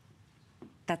away,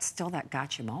 that's still that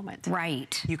gotcha moment.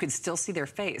 Right. You can still see their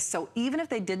face. So even if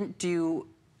they didn't do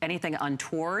anything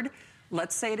untoward,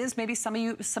 let's say it is maybe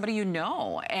somebody you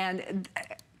know, and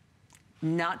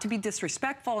not to be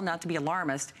disrespectful, not to be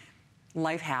alarmist,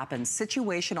 life happens.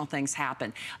 Situational things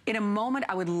happen. In a moment,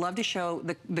 I would love to show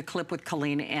the clip with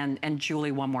Colleen and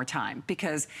Julie one more time,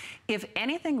 because if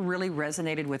anything really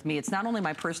resonated with me, it's not only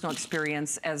my personal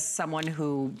experience as someone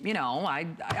who, you know,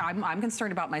 I'm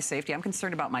concerned about my safety, I'm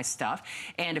concerned about my stuff,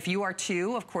 and if you are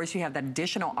too, of course, you have that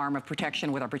additional arm of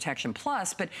protection with our Protection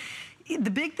Plus, but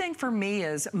the big thing for me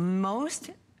is most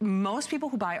people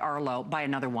who buy Arlo buy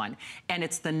another one, and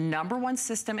it's the #1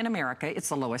 system in America. It's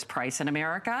the lowest price in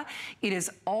America. It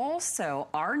is also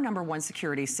our #1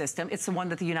 security system. It's the one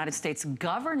that the United States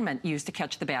government used to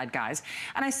catch the bad guys.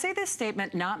 And I say this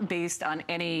statement not based on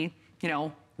any, you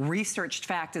know, researched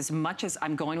fact as much as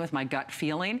I'm going with my gut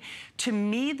feeling. To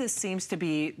me, this seems to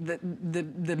be the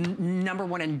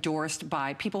 #1 endorsed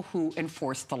by people who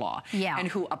enforce the law and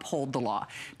who uphold the law.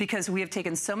 Because we have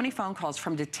taken so many phone calls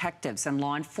from detectives and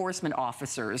law enforcement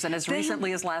officers, and as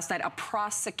recently as last night, a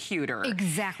prosecutor.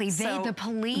 Exactly. So the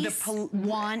police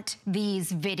want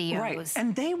these videos. Right,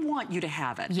 and they want you to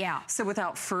have it. Yeah. So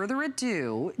without further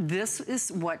ado, this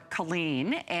is what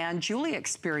Colleen and Julie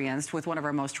experienced with one of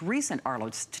our most recent Arlo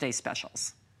Today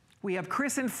specials. We have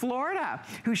Chris in Florida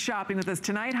who's shopping with us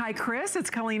tonight. Hi, Chris. It's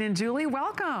Colleen and Julie.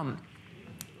 Welcome.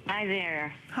 Hi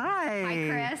there. Hi. Hi,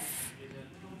 Chris.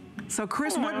 So,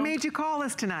 Chris, what made you call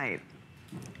us tonight?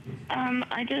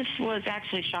 I just was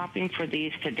actually shopping for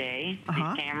these today,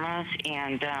 these cameras,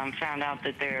 and found out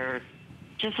that they're,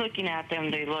 just looking at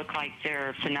them, they look like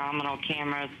they're phenomenal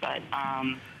cameras, but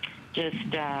just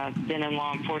been in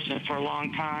law enforcement for a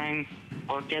long time,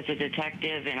 worked as a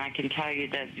detective, and I can tell you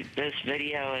that this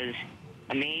video is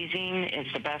amazing.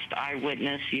 It's the best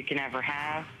eyewitness you can ever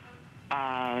have,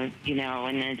 you know,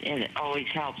 and it always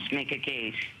helps make a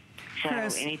case. So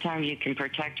anytime you can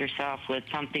protect yourself with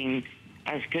something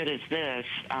as good as this,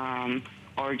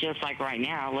 or just like right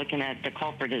now, looking at the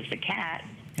culprit as the cat,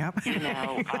 you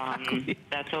know,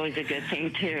 that's always a good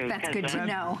thing, too. That's good to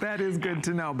know. That is good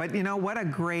to know. But, you know, what a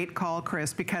great call,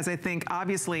 Chris, because I think,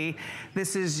 obviously,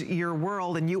 this is your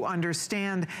world, and you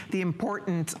understand the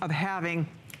importance of having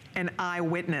an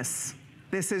eyewitness.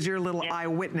 This is your little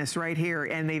eyewitness right here,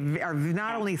 and they are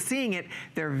not only seeing it,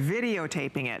 they're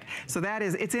videotaping it. So that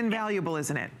is, it's invaluable,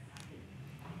 isn't it?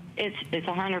 It's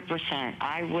 100%.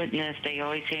 Eyewitness, they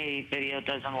always say video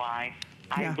doesn't lie.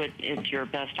 It's your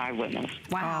best eyewitness.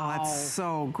 Wow. Oh, that's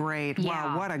so great.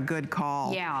 Wow, what a good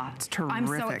call. Yeah. It's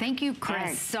terrific. Thank you,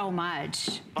 Chris, so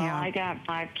much. Well, I got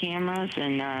 5 cameras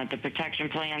and the protection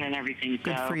plan and everything.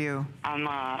 Good for you. I'm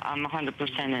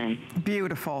 100% in.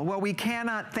 Beautiful. Well, we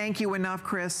cannot thank you enough,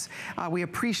 Chris. We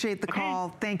appreciate the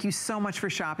call. Thank you so much for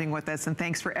shopping with us, and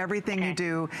thanks for everything you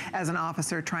do as an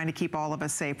officer trying to keep all of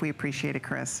us safe. We appreciate it,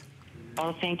 Chris.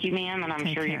 Oh, thank you, ma'am, and I'm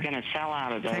sure you're going to sell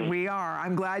out of those. We are.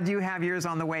 I'm glad you have yours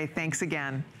on the way. Thanks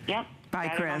again. Yep. Bye,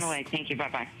 Chris. On the way. Thank you.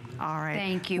 Bye-bye. All right.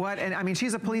 Thank you. And I mean,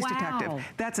 she's a police detective.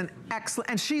 That's an excellent,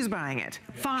 and she's buying it.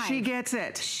 5. She gets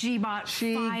it. She bought 5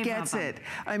 She gets it.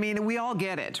 I mean, we all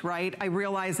get it, right? I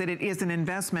realize that it is an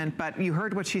investment, but you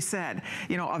heard what she said.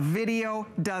 You know, a video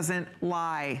doesn't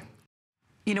lie.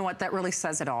 You know what, that really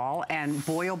says it all, and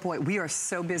boy, oh boy, we are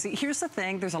so busy. Here's the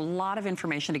thing, there's a lot of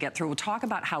information to get through. We'll talk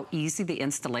about how easy the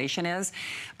installation is,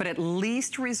 but at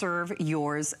least reserve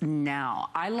yours now.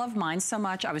 I love mine so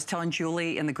much. I was telling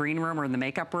Julie in the green room or in the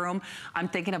makeup room, I'm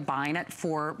thinking of buying it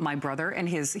for my brother and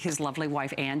his lovely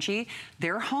wife, Angie.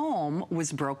 Their home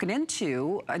was broken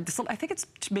into, I think it's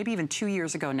maybe even 2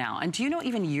 years ago now, and do you know,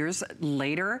 even years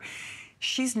later,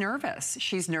 she's nervous.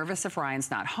 She's nervous if Ryan's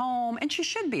not home, and she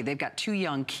should be. They've got 2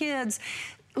 young kids.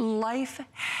 Life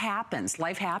happens.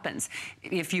 Life happens.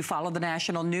 If you follow the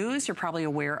national news, you're probably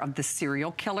aware of the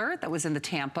serial killer that was in the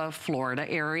Tampa, Florida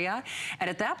area. And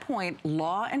at that point,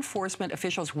 law enforcement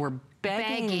officials were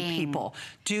begging people,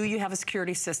 do you have a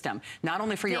security system? Not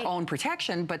only for your own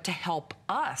protection, but to help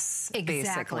us,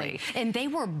 basically. And they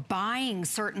were buying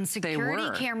certain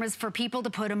security cameras for people to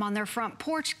put them on their front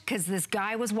porch because this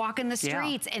guy was walking the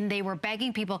streets and they were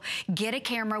begging people, get a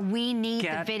camera, we need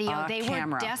the video. They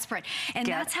were desperate. And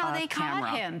that's how they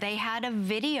caught him. They had a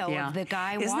video of the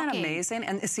guy walking. Isn't that amazing?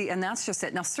 And see, and that's just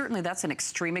it. Now, certainly that's an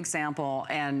extreme example.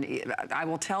 And I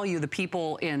will tell you, the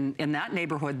people in that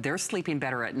neighborhood, they're sleeping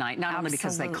better at night. Not only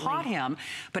because they caught him,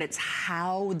 but it's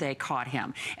how they caught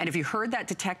him. And if you heard that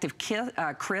Detective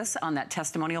Chris on that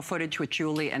testimonial footage with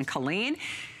Julie and Colleen,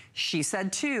 she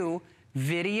said too,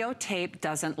 videotape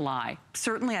doesn't lie.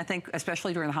 Certainly, I think,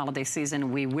 especially during the holiday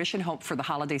season, we wish and hope for the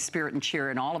holiday spirit and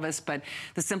cheer in all of us, but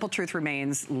the simple truth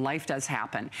remains, life does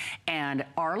happen. And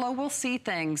Arlo will see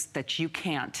things that you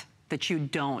can't, that you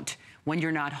don't, when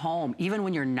you're not home, even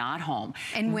when you're not home.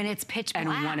 And when it's pitch black.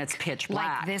 And when it's pitch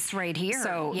black. Like this right here.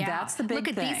 So that's the big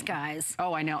thing. Look at these guys.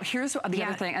 Oh, I know. Here's the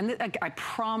other thing, and I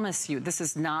promise you, this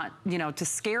is not, you know, to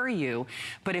scare you,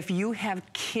 but if you have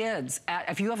kids,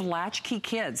 if you have latchkey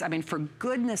kids, I mean, for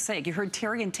goodness sake, you heard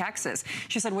Terry in Texas.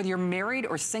 She said, whether you're married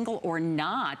or single or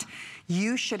not,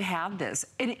 you should have this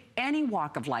in any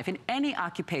walk of life, in any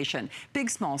occupation, big,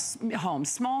 small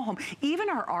home, even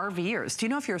our RVers. Do you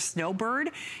know if you're a snowbird,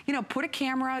 you know, put a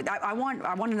camera. I want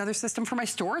another system for my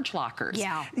storage lockers.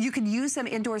 Yeah. You can use them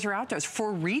indoors or outdoors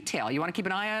for retail. You want to keep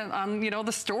an eye on, you know,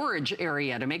 the storage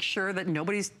area to make sure that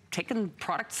nobody's taking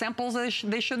product samples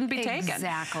they shouldn't be taking.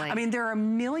 Exactly. I mean, there are a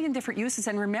million different uses,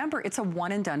 and remember, it's a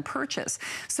one and done purchase.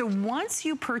 So once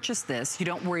you purchase this, you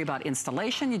don't worry about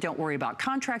installation, you don't worry about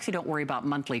contracts, you don't worry about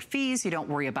monthly fees, you don't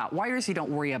worry about wires, you don't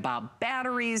worry about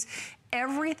batteries.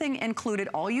 Everything included.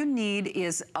 All you need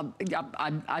is a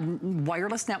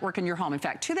wireless network in your home. In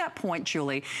fact, to that point,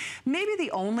 Julie, maybe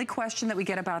the only question that we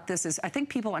get about this is, I think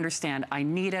people understand, I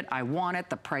need it, I want it,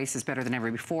 the price is better than ever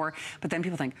before, but then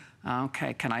people think,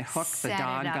 okay, can I hook the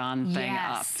doggone thing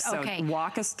up? So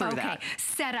walk us through that.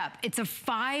 Setup. It's a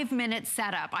 5-minute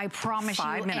setup. I promise you,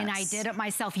 and I did it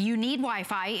myself. You need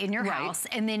Wi-Fi in your house,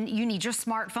 and then you need your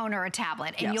smartphone or a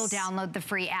tablet, and you'll download the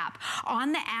free app.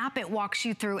 On the app, it walks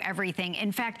you through everything.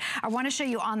 In fact, I want to show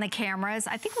you on the cameras.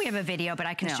 I think we have a video, but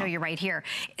I can show you right here.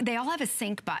 They all have a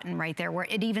sync button right there where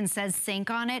it even says sync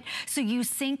on it. So you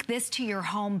sync this to your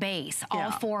home base,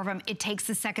 all 4 of them. It takes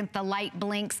a second, the light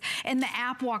blinks, and the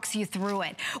app walks you through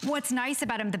it. What's nice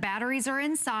about them, the batteries are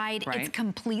inside. It's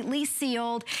completely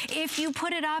sealed. If you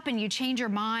put it up and you change your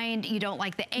mind, you don't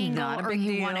like the angle or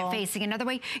you want it facing another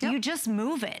way, you just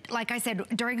move it. Like I said,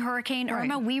 during Hurricane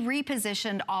Irma, we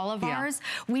repositioned all of ours.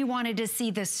 We wanted to see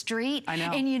the street. I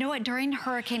know. And you know what, during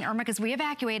Hurricane Irma, because we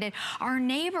evacuated, our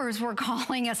neighbors were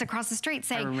calling us across the street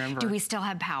saying, do we still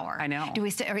have power? I know. Do we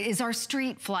still, is our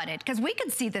street flooded? Because we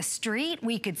could see the street,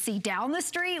 we could see down the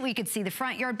street, we could see the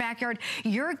front yard, backyard.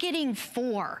 You're getting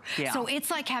 4. So it's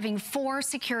like having 4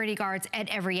 security guards at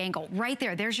every angle. Right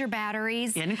there, there's your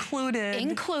batteries. Included.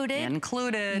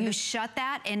 You shut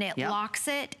that and it locks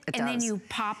it, and then you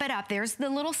pop it up. There's the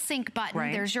little sync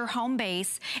button. There's your home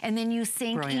base, and then you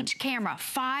sync each camera.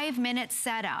 5-minute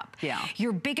setup.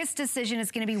 Your biggest decision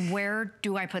is going to be, where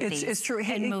do I put these? It's true.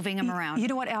 And moving them around. You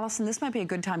know what, Allison, this might be a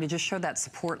good time to just show that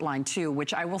support line too,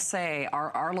 which I will say,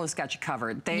 Arlo's got you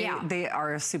covered. They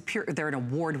are they're an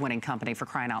award-winning company, for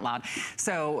crying out loud.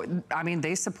 So, I mean,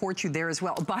 they support you there as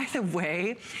well. By the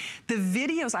way, the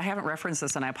videos, I haven't referenced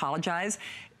this and I apologize.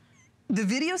 The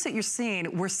videos that you're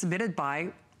seeing were submitted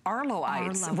by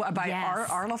Arloites, by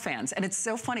Arlo fans. And it's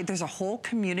so funny. There's a whole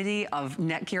community of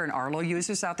Netgear and Arlo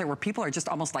users out there where people are just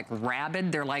almost like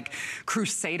rabid. They're like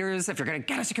crusaders. If you're going to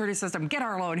get a security system, get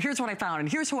Arlo. And here's what I found. And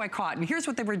here's who I caught. And here's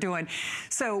what they were doing.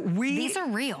 So these are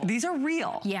real. These are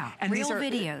real. Yeah, and real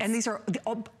videos. And these are...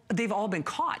 They've all been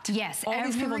caught. Yes. All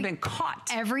these people have been caught.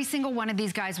 Every single one of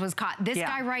these guys was caught. This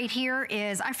guy right here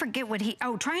is, I forget what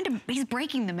he's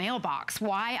breaking the mailbox.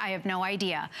 Why? I have no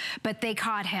idea. But they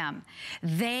caught him.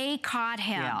 They caught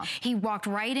him. He walked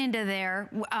right into there,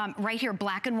 right here,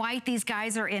 black and white. These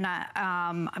guys are in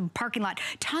a parking lot.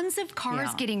 Tons of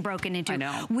cars getting broken into. I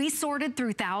know. We sorted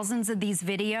through thousands of these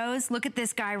videos. Look at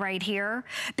this guy right here.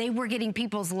 They were getting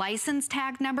people's license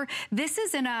tag number. This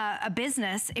is in a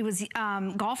business. It was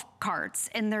golf carts,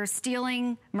 and they're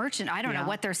stealing I don't know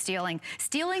what they're stealing.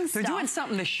 Stealing stuff. They're doing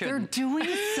something they shouldn't. They're doing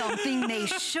something they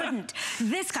shouldn't.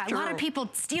 This guy, a lot of people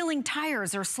stealing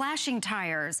tires or slashing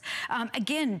tires.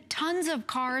 Again, again, tons of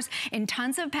cars and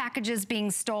tons of packages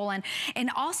being stolen, and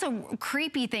also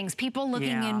creepy things, people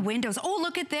looking in windows. Oh,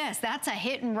 look at this. That's a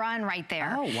hit and run right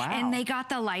there. Oh, wow. And they got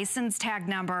the license tag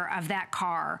number of that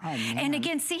car. Oh, man. And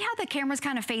again, see how the camera's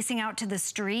kind of facing out to the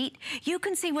street? You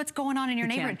can see what's going on in your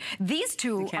neighborhood. These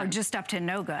two are just up to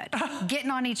no good.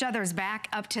 Getting on each other's back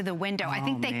up to the window. I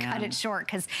think they cut it short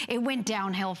because it went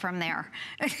downhill from there.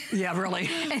 Yeah, really.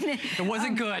 Then, it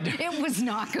wasn't good. It was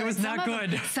not good. It was not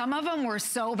good. Some of them were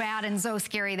so bad and so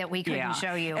scary that we couldn't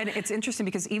show you. And it's interesting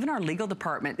because even our legal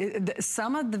department,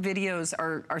 some of the videos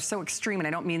are so extreme, and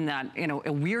I don't mean that in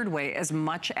a weird way, as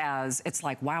much as it's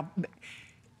like, wow,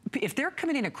 if they're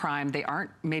committing a crime, they aren't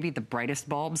maybe the brightest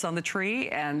bulbs on the tree,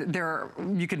 and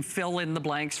you can fill in the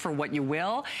blanks for what you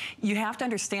will. You have to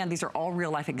understand these are all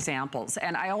real life examples.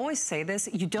 And I always say this,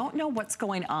 you don't know what's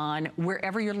going on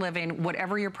wherever you're living,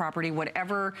 whatever your property,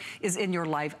 whatever is in your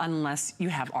life, unless you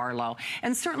have Arlo.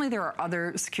 And certainly there are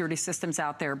other security systems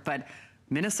out there, but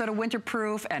Minnesota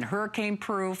winterproof and hurricane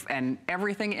proof and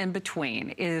everything in between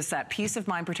is that peace of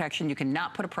mind protection you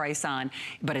cannot put a price on,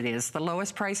 but it is the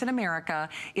lowest price in America.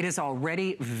 It is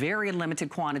already very limited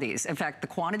quantities. In fact, the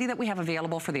quantity that we have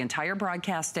available for the entire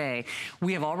broadcast day,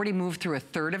 we have already moved through a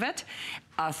third of it.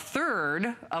 A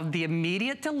third of the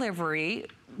immediate delivery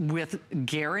with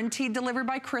guaranteed delivery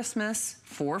by Christmas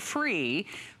for free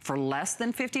for less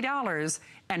than $50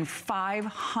 and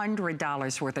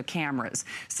 $500 worth of cameras.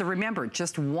 So remember,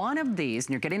 just one of these,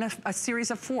 and you're getting a series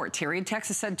of 4. Terry in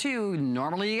Texas said 2,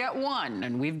 normally you get 1,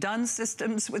 and we've done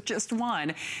systems with just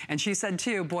 1. And she said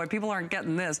 2, boy, people aren't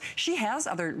getting this. She has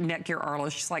other Netgear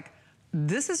Arlos. She's like,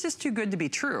 this is just too good to be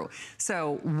true.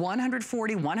 So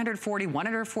 140, 140,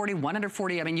 140,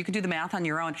 140. I mean, you can do the math on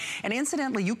your own. And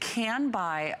incidentally, you can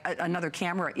buy another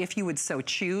camera if you would so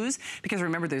choose, because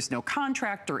remember, there's no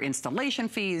contract or installation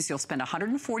fees. You'll spend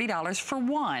 $140 for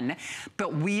one,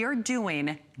 but we are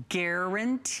doing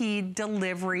guaranteed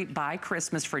delivery by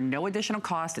Christmas for no additional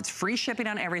cost. It's free shipping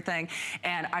on everything.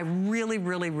 And I really,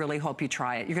 really, really hope you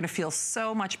try it. You're gonna feel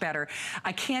so much better.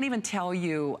 I can't even tell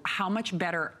you how much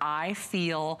better I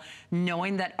feel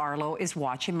knowing that Arlo is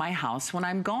watching my house when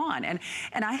I'm gone. And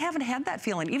I haven't had that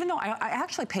feeling, even though I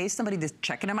actually pay somebody to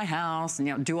check into my house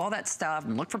and do all that stuff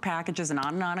and look for packages and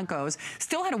on it goes.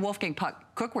 Still had a Wolfgang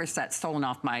Puck cookware set stolen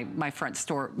off my front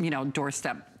store,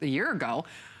 doorstep a year ago.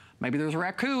 Maybe there was a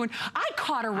raccoon. I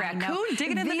caught a raccoon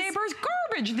digging in the neighbor's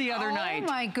garbage the other night. Oh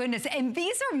my goodness. And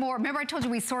these are more, remember I told you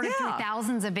we sorted through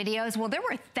thousands of videos? Well, there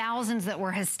were thousands that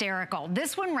were hysterical.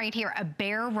 This one right here, a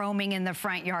bear roaming in the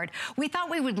front yard. We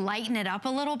thought we would lighten it up a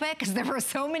little bit because there were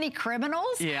so many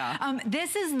criminals. Yeah.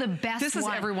 This is the best one. This is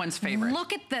everyone's favorite.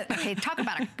 Look at okay, talk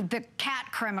about the cat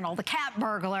criminal, the cat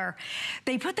burglar.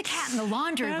 They put the cat in the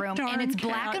laundry room and it's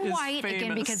black and white,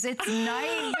 again, because it's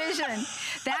night vision.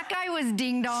 That guy was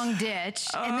ding dong ditch,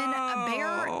 and then a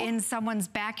bear in someone's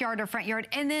backyard or front yard,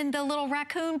 and then the little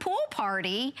raccoon pool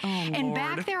party. And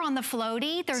back there on the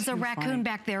floaty, there's a raccoon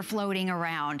back there floating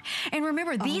around. And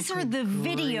remember, these are the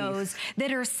videos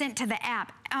that are sent to the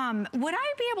app. Would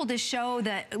I be able to show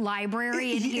the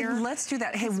library in here? Let's do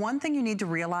that. Hey, one thing you need to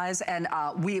realize, and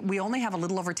we only have a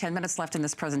little over 10 minutes left in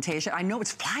this presentation. I know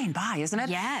it's flying by, isn't it?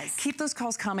 Yes. Keep those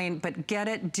calls coming, but get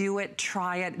it, do it,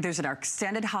 try it. There's an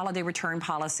extended holiday return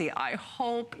policy. I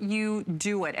hope you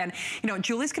do it. And,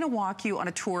 Julie's going to walk you on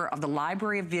a tour of the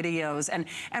library of videos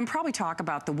and probably talk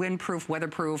about the windproof,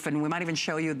 weatherproof, and we might even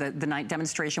show you the night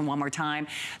demonstration one more time.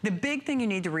 The big thing you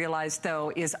need to realize,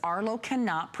 though, is Arlo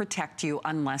cannot protect you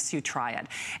unless you try it.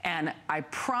 And I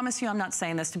promise you, I'm not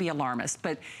saying this to be alarmist,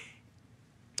 but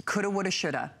coulda, woulda,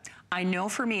 shoulda. I know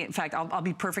for me, in fact, I'll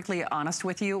be perfectly honest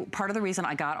with you, part of the reason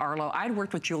I got Arlo, I'd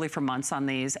worked with Julie for months on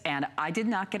these, and I did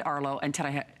not get Arlo until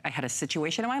I had a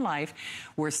situation in my life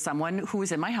where someone who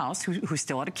was in my house, who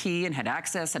still had a key and had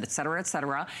access, and et cetera,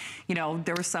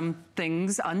 there were some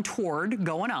things untoward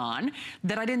going on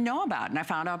that I didn't know about, and I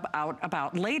found out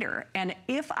about later. And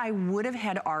if I would have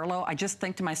had Arlo, I just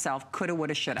think to myself, coulda,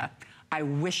 woulda, shoulda. I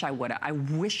wish I woulda. I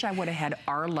wish I would have had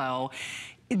Arlo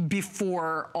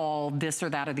before all this or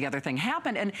that or the other thing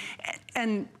happened.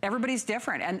 And everybody's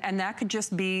different. And that could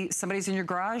just be somebody's in your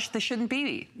garage that shouldn't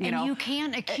be, And you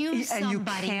can't accuse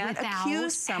somebody without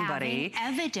having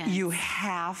evidence. You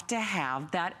have to have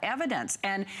that evidence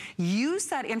and use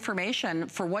that information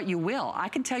for what you will. I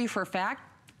can tell you for a fact,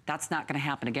 that's not gonna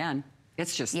happen again.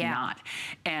 It's just not.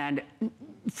 And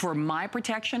for my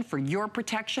protection, for your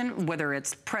protection, whether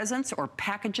it's presents or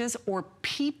packages or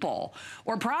people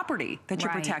or property that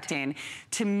you're protecting,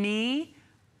 to me,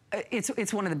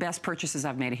 it's one of the best purchases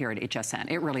I've made here at HSN.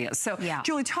 It really is. So,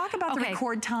 Julie, talk about the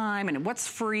record time and what's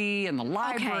free and the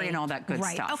library and all that good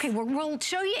stuff. Okay, we'll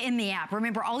show you in the app.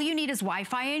 Remember, all you need is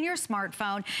Wi-Fi in your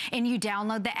smartphone, and you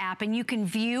download the app, and you can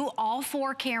view all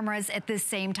 4 cameras at the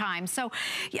same time. So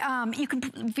you can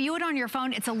view it on your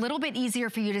phone. It's a little bit easier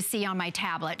for you to see on my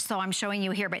tablet, so I'm showing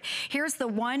you here. But here's the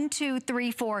 1, 2,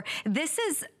 3, 4. This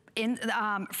is in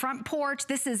front porch.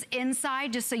 This is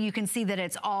inside, just so you can see that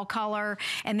it's all color.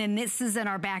 And then this is in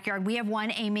our backyard. We have one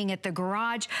aiming at the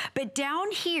garage. But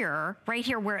down here, right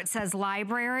here where it says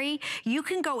library, you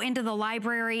can go into the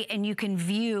library and you can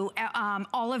view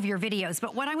all of your videos.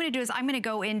 But what I'm gonna do is I'm gonna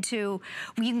go into,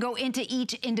 you can go into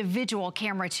each individual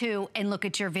camera too and look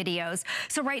at your videos.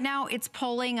 So right now it's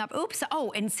pulling up, oops,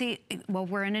 oh, and see, well,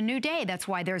 we're in a new day. That's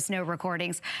why there's no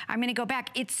recordings. I'm gonna go back.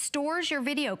 It stores your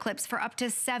video clips for up to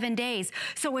 7 days.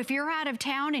 So if you're out of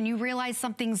town and you realize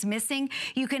something's missing,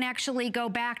 you can actually go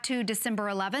back to December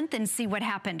 11th and see what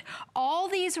happened. All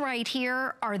these right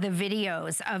here are the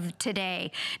videos of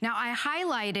today. Now I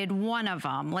highlighted one of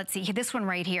them. Let's see, this one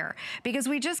right here, because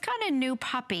we just got a new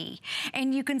puppy.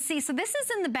 And you can see, so this is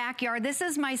in the backyard. This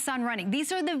is my son running.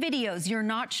 These are the videos. You're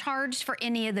not charged for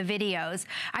any of the videos.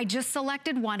 I just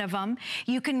selected one of them.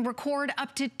 You can record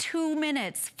up to 2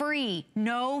 minutes free,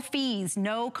 no fees,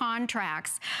 no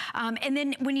contracts. And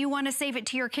then when you want to save it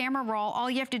to your camera roll,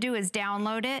 all you have to do is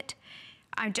download it.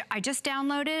 I just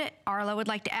downloaded it. Arlo would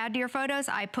like to add to your photos.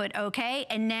 I put okay,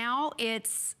 and now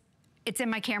it's in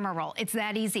my camera roll. It's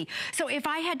that easy. So if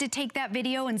I had to take that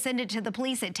video and send it to the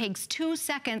police, it takes 2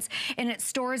 seconds and it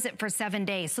stores it for 7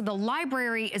 days. So the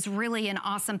library is really an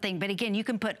awesome thing. But again, you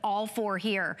can put all 4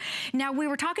 here. Now we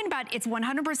were talking about it's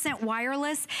 100%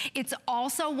 wireless. It's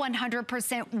also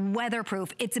 100% weatherproof.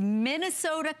 It's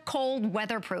Minnesota cold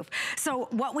weatherproof. So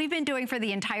what we've been doing for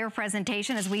the entire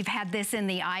presentation is we've had this in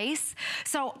the ice.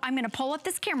 So I'm gonna pull up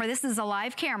this camera. This is a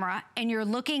live camera, and you're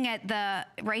looking at the,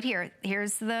 right here,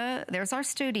 there's our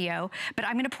studio, but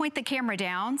I'm gonna point the camera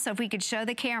down. So if we could show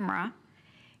the camera,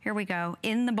 here we go,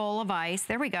 in the bowl of ice,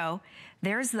 there we go.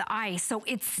 There's the ice, so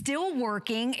it's still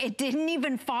working. It didn't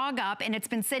even fog up, and it's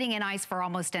been sitting in ice for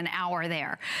almost an hour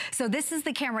there. So this is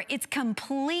the camera. It's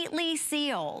completely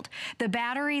sealed. The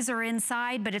batteries are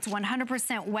inside, but it's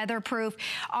 100% weatherproof.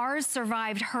 Ours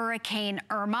survived Hurricane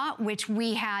Irma, which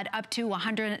we had up to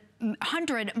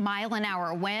 100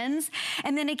 mile-an-hour winds.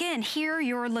 And then again, here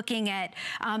you're looking at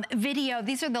video.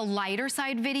 These are the lighter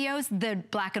side videos. The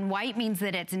black and white means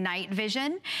that it's night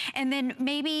vision. And then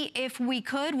maybe if we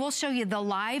could, we'll show you the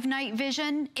live night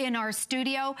vision in our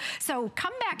studio. So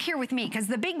come back here with me, because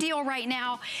the big deal right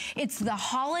now, it's the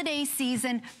holiday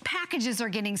season. Packages are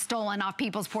getting stolen off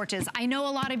people's porches. I know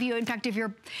a lot of you, in fact, if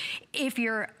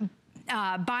you're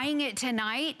buying it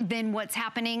tonight, then what's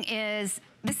happening is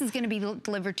this is gonna be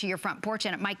delivered to your front porch,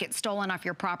 and it might get stolen off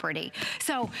your property.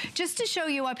 So just to show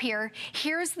you up here,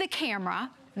 here's the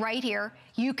camera right here.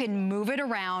 You can move it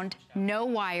around, no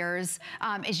wires.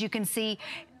 As you can see,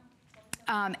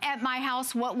 at my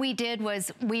house, what we did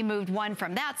was we moved one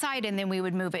from that side, and then we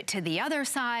would move it to the other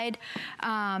side.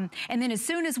 And then as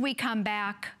soon as we come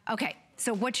back, okay,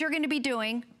 so what you're gonna be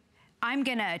doing, I'm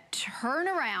gonna turn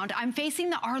around. I'm facing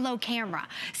the Arlo camera.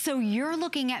 So you're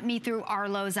looking at me through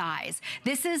Arlo's eyes.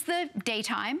 This is the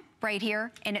daytime right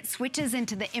here, and it switches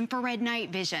into the infrared night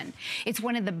vision. It's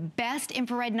one of the best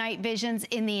infrared night visions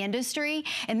in the industry,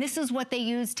 and this is what they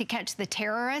use to catch the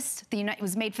terrorists. It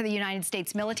was made for the United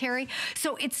States military.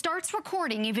 So it starts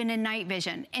recording even in night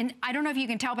vision. And I don't know if you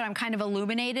can tell, but I'm kind of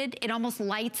illuminated. It almost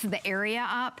lights the area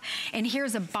up. And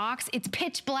here's a box. It's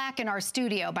pitch black in our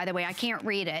studio, by the way. I can't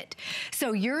read it.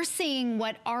 So you're seeing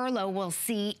what Arlo will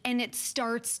see, and it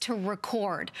starts to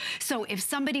record. So if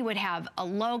somebody would have a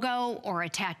logo or a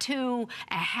tattoo,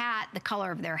 a hat, the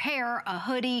color of their hair, a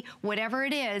hoodie, whatever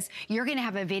it is, you're gonna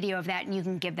have a video of that, and you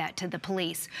can give that to the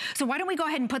police. So why don't we go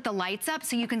ahead and put the lights up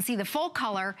so you can see the full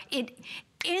color. It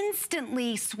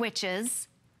instantly switches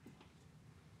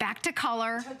back to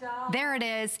color. There it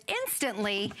is,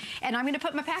 instantly. And I'm gonna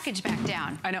put my package back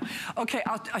down. I know. Okay,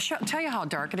 I'll tell you how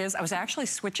dark it is. I was actually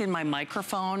switching my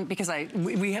microphone because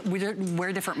we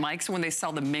wear different mics when they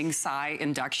sell the Ming Tsai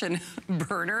induction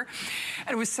burner.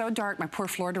 And it was so dark, my poor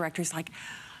floor director's like,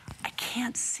 I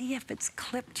can't see if it's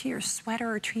clipped to your sweater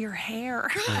or to your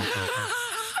hair.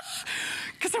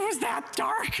 because it was that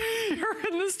dark here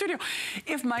in the studio.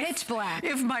 Pitch black.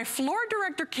 If my floor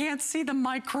director can't see the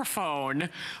microphone,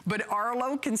 but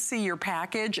Arlo can see your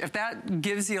package, if that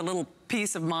gives you a little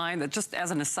peace of mind, that just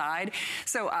as an aside.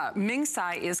 So Ming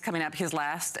Tsai is coming up, his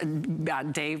last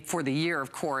day for the year,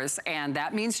 of course, and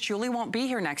that means Julie won't be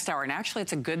here next hour. And actually,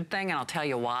 it's a good thing, and I'll tell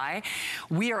you why.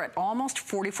 We are at almost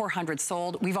 4,400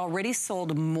 sold. We've already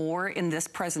sold more in this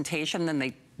presentation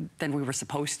than we were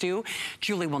supposed to.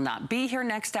 Julie will not be here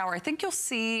next hour. I think you'll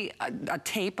see a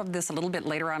tape of this a little bit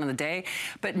later on in the day,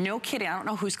 but no kidding, I don't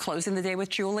know who's closing the day with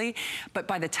Julie, but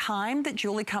by the time that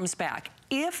Julie comes back,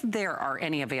 if there are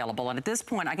any available, and at this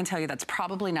point I can tell you that's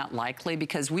probably not likely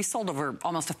because we sold over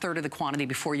almost a third of the quantity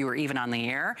before you were even on the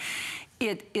air.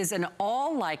 It is in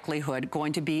all likelihood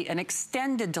going to be an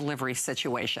extended delivery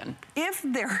situation. If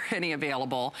there are any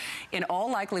available, in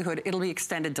all likelihood, it'll be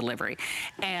extended delivery.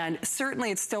 And certainly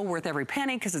it's still worth every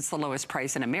penny because it's the lowest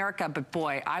price in America, but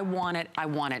boy, I want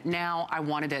it now, I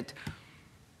wanted it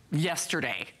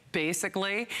yesterday.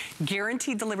 Basically,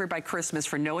 guaranteed delivery by Christmas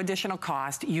for no additional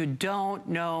cost. You don't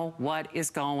know what is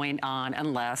going on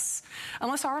unless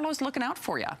Arlo's looking out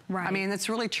for you. Right. I mean, that's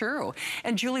really true.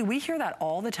 And Julie, we hear that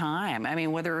all the time. I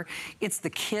mean, whether it's the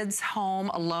kids home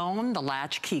alone, the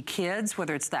latchkey kids,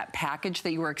 whether it's that package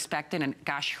that you were expecting, and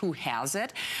gosh, who has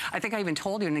it? I think I even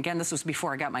told you, and again, this was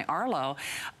before I got my Arlo,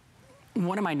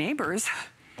 one of my neighbors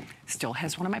still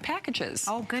has one of my packages.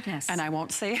 Oh, goodness. And I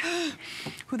won't say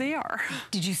who they are.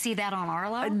 Did you see that on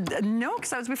Arlo? No, because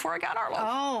that was before I got Arlo.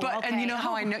 Oh, okay. And you know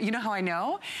how I know? You know how I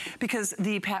know? Because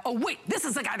oh wait, this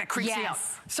is the guy that creeps me out.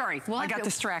 Sorry, I got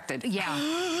distracted.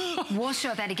 Yeah, we'll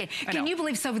show that again. Can you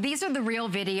believe? So these are the real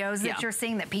videos that you're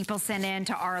seeing that people send in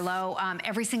to Arlo.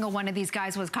 Every single one of these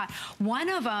guys was caught. One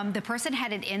of them, the person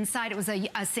had it inside. It was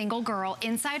a single girl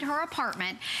inside her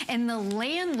apartment, and the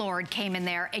landlord came in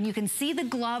there, and you can see the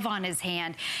glove on his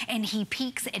hand, and he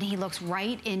peeks and he looks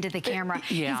right into the camera.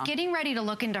 He's getting ready to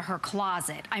look into her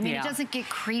closet. I mean, it doesn't get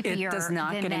creepier. It does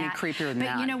not get any creepier than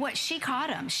that. But you know what? She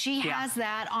caught him. She has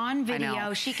that on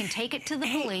video. She can take it to the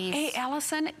police. Hey,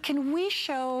 Allison, can we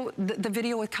show the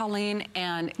video with Colleen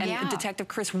and Detective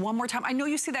Chris one more time? I know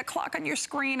you see that clock on your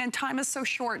screen and time is so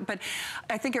short, but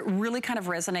I think it really kind of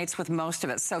resonates with most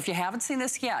of it. So if you haven't seen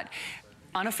this yet,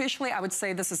 unofficially, I would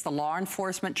say this is the law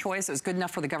enforcement choice. It was good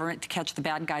enough for the government to catch the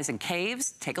bad guys in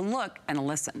caves. Take a look and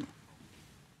listen.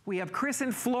 We have Chris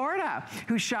in Florida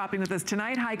who's shopping with us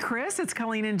tonight. Hi, Chris. It's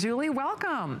Colleen and Julie.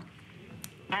 Welcome.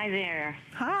 Hi there.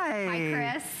 Hi. Hi,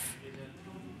 Chris.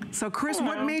 So, Chris,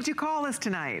 what made you call us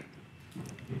tonight?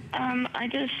 I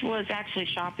just was actually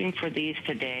shopping for these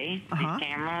today, these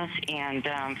cameras, and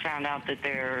found out that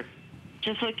they're,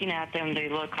 just looking at them, they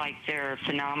look like they're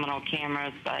phenomenal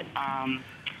cameras, but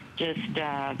just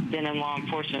been in law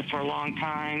enforcement for a long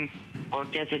time,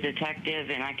 worked as a detective,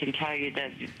 and I can tell you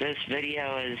that this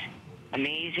video is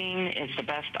amazing. It's the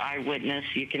best eyewitness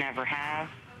you can ever have,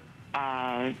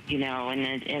 you know,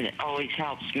 and it always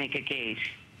helps make a case.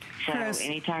 So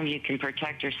anytime you can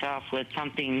protect yourself with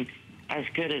something as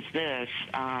good as this,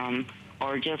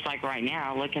 or just like right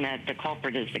now, looking at the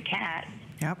culprit as the cat,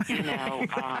 you know,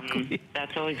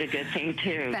 that's always a good thing,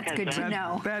 too. That's good to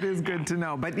know. That is good to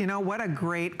know. But, you know, what a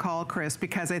great call, Chris,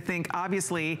 because I think,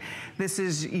 obviously, this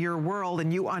is your world,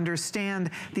 and you understand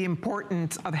the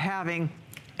importance of having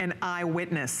an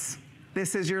eyewitness.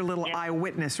 This is your little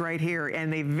eyewitness right here,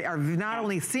 and they are not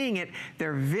only seeing it,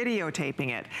 they're videotaping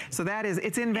it. So that is,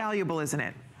 it's invaluable, isn't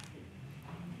it?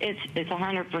 It's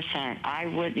 100%.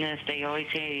 Eyewitness, they always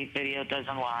say video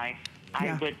doesn't lie.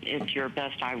 It's your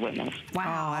best eyewitness.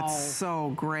 Wow. Oh, that's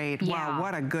so great. Wow,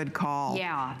 what a good call.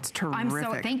 Yeah. It's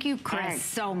terrific. Thank you, Chris,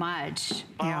 so much.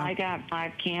 Well, I got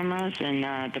 5 cameras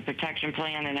and the protection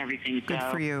plan and everything. Good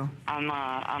for you. I'm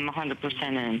 100%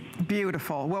 in.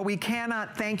 Beautiful. Well, we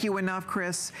cannot thank you enough,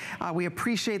 Chris. We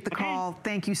appreciate the call.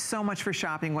 Thank you so much for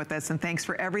shopping with us, and thanks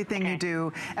for everything you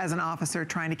do as an officer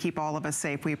trying to keep all of us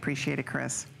safe. We appreciate it,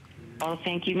 Chris. Oh,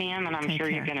 thank you, ma'am, and I'm sure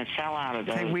you're going to sell out of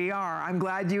those. Okay, we are. I'm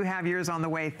glad you have yours on the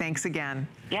way. Thanks again.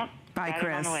 Yep. Bye,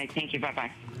 Chris. On the way. Thank you. Bye-bye.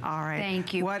 All right.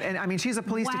 Thank you. And I mean, she's a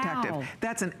police detective.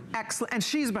 That's an excellent, and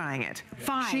she's buying it.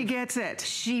 5. She gets it.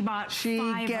 She bought 5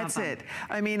 She gets it.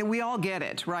 I mean, we all get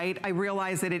it, right? I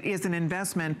realize that it is an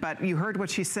investment, but you heard what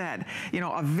she said. You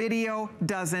know, a video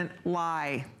doesn't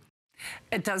lie.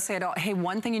 It does say it all. Hey,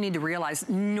 one thing you need to realize,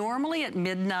 normally at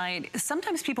midnight,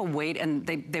 sometimes people wait and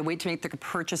they wait to make their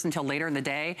purchase until later in the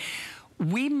day.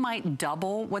 we might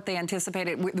double what they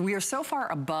anticipated. We are so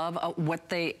far above what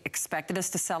they expected us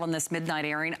to sell in this midnight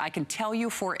airing. I can tell you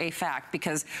for a fact,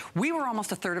 because we were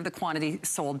almost a third of the quantity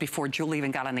sold before Julie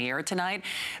even got on the air tonight,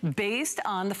 based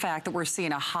on the fact that we're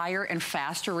seeing a higher and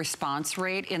faster response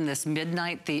rate in this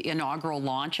midnight, the inaugural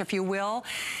launch, if you will.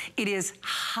 It is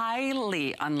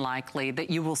highly unlikely that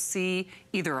you will see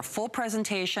either a full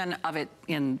presentation of it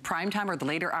in prime time or the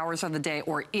later hours of the day,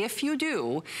 or if you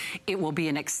do, it will be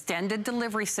an extended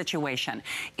delivery situation.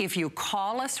 If you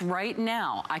call us right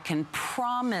now, I can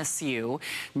promise you,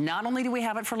 not only do we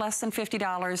have it for less than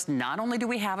 $50, not only do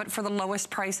we have it for the lowest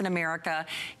price in America,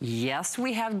 yes,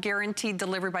 we have guaranteed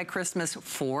delivery by Christmas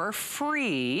for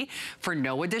free, for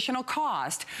no additional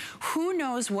cost. Who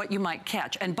knows what you might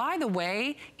catch? And by the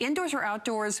way, indoors or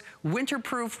outdoors,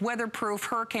 winterproof, weatherproof,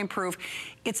 hurricane-proof,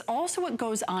 it's also what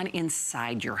goes on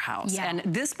inside your house. Yeah. And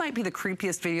this might be the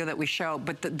creepiest video that we show,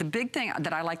 but the big thing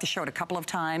that I like to show it a couple of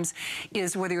times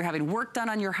is whether you're having work done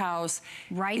on your house.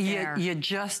 Right there. You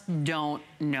just don't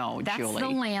know, Julie. That's the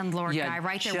landlord guy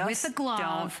right there with the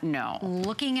glove. Don't know.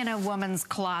 Looking in a woman's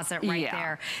closet right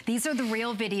there. These are the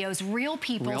real videos, real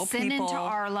people sent into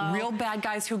Arlo. Real bad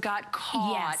guys who got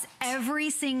caught. Yes, every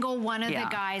single one of the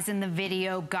guys in the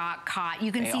video got caught.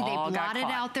 You can see they blotted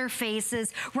out their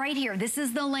faces. Right here, this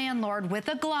is the landlord with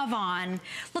a glove on,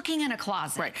 looking in a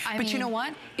closet. Right, but you know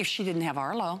what? If she didn't have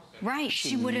Arlo,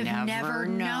 she would have never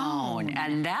known.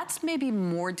 And that's maybe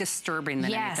more disturbing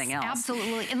than anything else. Yes,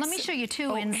 absolutely. And let me show you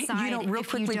too inside. You know, real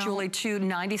quickly, Julie, too,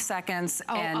 90 seconds.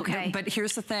 But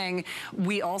here's the thing.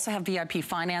 We also have VIP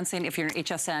financing. If you're an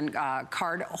HSN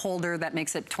card holder, that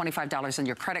makes it $25 on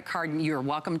your credit card. You're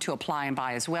welcome to apply and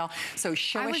buy as well. So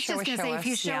show us.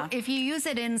 If you use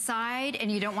it inside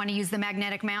and you don't want to use the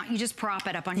magnetic mount, you just prop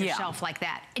it up on your shelf like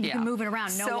that. And you can move it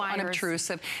around, no wires. So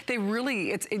unobtrusive. They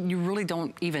really, you really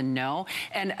don't even know.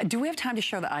 And do we have time to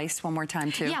show the ice one more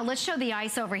time too? Yeah, let's show the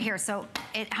ice over here. So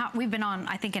we've been on,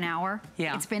 I think, an hour.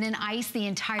 Yeah. It's been in ice the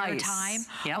entire time.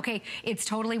 Yep. Okay, it's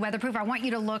totally weatherproof. I want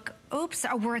you to look, oops,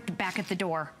 we're back at the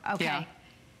door. Okay. Yeah.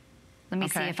 Let me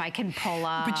see if I can pull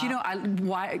up. But you know,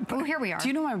 oh, here we are. Do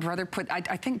you know my brother put, I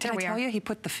think, did I tell you, he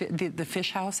put the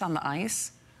fish house on the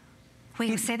ice?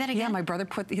 Wait, say that again? Yeah, my brother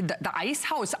put the ice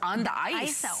house on the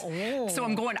ice. So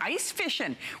I'm going ice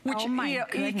fishing, which you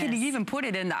could even put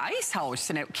it in the ice house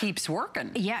and it keeps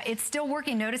working. Yeah, it's still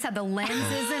working. Notice how the lens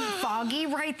isn't foggy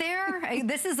right there.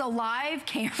 This is a live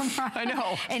camera. I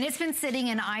know. And it's been sitting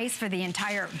in ice for the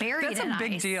entire, buried in ice. That's a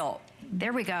big deal.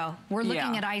 There we go. We're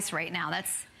looking at ice right now.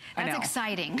 That's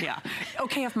exciting. Yeah.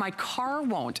 Okay, if my car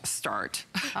won't start,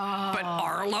 but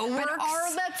Arlo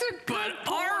works. That's a good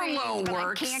point. Arlo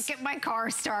works. I can't get my car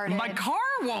started. My car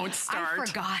won't start. I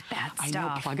forgot that stuff. I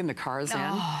know, plugging the cars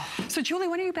in. So Julie,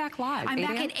 when are you back live? I'm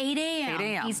back at 8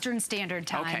 a.m. Eastern Standard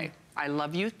Time. Okay. I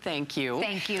love you. Thank you.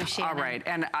 Thank you, Shannon. All right.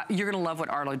 And you're going to love what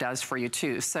Arlo does for you,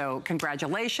 too. So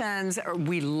congratulations.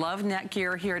 We love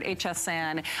Netgear here at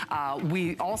HSN.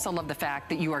 We also love the fact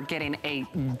that you are getting a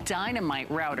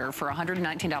dynamite router for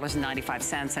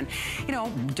 $119.95. And, you know,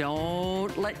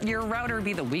 don't let your router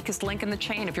be the weakest link in the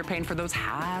chain if you're paying for those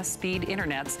high-speed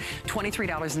internets.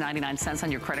 $23.99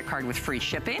 on your credit card with free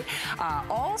shipping.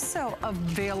 Also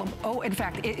available. Oh, in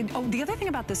fact, the other thing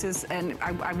about this is, and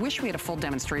I wish we had a full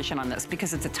demonstration on this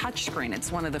because it's a touch screen.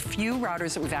 It's one of the few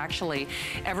routers that we've actually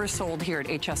ever sold here at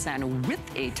HSN with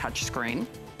a touch screen.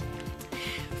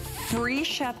 Free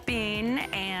shipping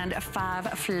and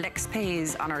 5 flex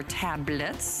pays on our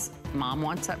tablets. Mom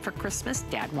wants that for Christmas.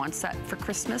 Dad wants that for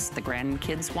Christmas. The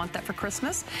grandkids want that for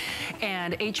Christmas.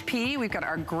 And HP, we've got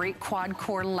our great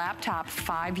quad-core laptop,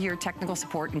 5-year technical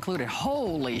support included.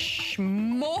 Holy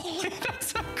schmoly,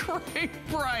 that's a great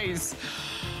price.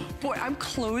 Boy, I'm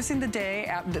closing the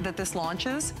day that this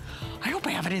launches. I hope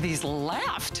I have any of these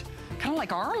left. Kind of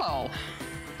like Arlo.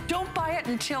 Don't buy it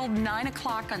until 9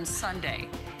 o'clock on Sunday,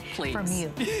 please. From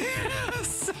you.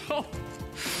 So,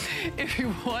 if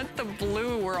you want the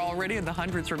blue, we're already in the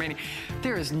hundreds remaining.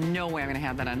 There is no way I'm gonna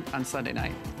have that on Sunday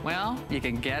night. Well, you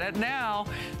can get it now.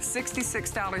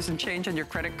 $66 and change on your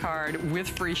credit card with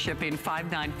free shipping,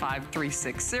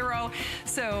 595360.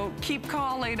 So keep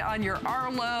calling on your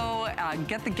Arlo.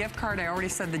 Get the gift card. I already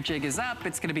said the jig is up.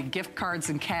 It's gonna be gift cards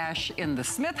and cash in the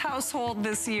Smith household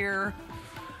this year,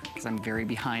 because I'm very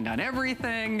behind on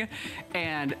everything,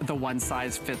 and the one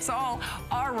size fits all.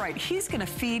 All right, he's gonna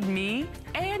feed me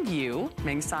and you.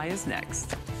 Ming Tsai is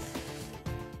next.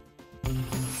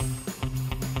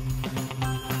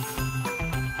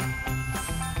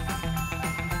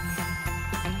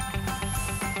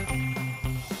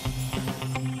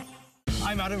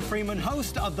 I'm out of Freeman,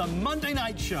 host of the Monday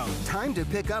Night Show. Time to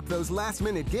pick up those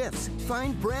last-minute gifts.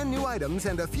 Find brand new items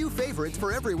and a few favorites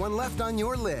for everyone left on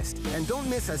your list. And don't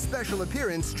miss a special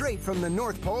appearance straight from the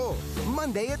North Pole.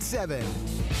 Monday at 7.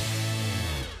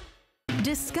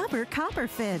 Discover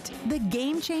CopperFit, the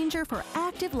game changer for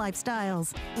active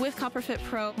lifestyles. With CopperFit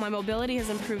Pro, my mobility has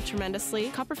improved tremendously.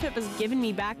 CopperFit has given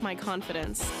me back my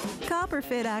confidence.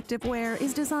 CopperFit activewear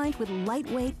is designed with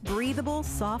lightweight, breathable,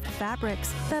 soft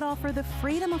fabrics that offer the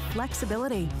freedom of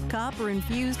flexibility.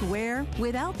 Copper-infused wear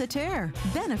without the tear.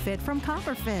 Benefit from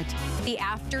CopperFit. The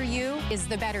after you is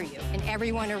the better you, and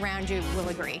everyone around you will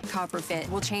agree. CopperFit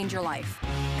will change your life.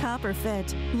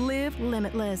 CopperFit. Live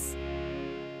limitless.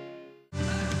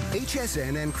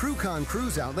 HSN and CrewCon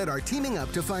Cruise Outlet are teaming up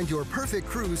to find your perfect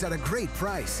cruise at a great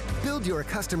price. Build your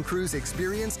custom cruise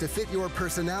experience to fit your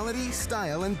personality,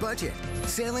 style, and budget.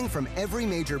 Sailing from every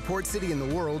major port city in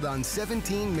the world on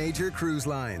 17 major cruise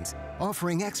lines.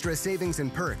 Offering extra savings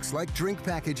and perks like drink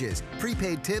packages,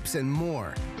 prepaid tips, and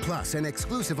more. Plus, an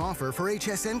exclusive offer for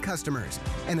HSN customers.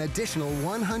 An additional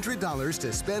 $100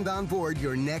 to spend on board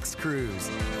your next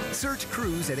cruise. Search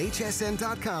cruise at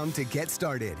hsn.com to get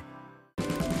started.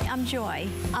 I'm Joy.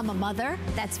 I'm a mother,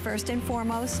 that's first and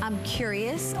foremost. I'm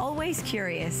curious, always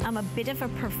curious. I'm a bit of a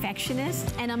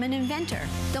perfectionist, and I'm an inventor.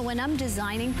 So when I'm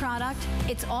designing product,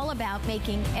 it's all about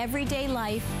making everyday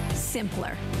life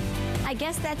simpler. I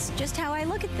guess that's just how I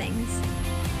look at things.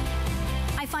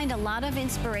 I find a lot of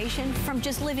inspiration from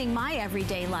just living my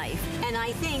everyday life. And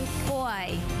I think,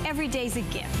 boy, every day's a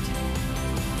gift.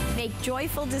 Make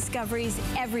joyful discoveries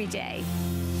every day.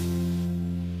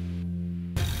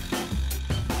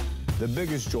 The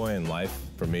biggest joy in life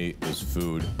for me is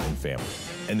food and family.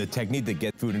 And the technique that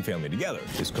gets food and family together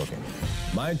is cooking.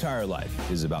 My entire life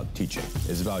is about teaching.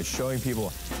 It's about showing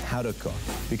people how to cook.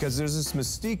 Because there's this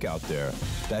mystique out there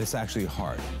that it's actually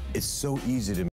hard. It's so easy to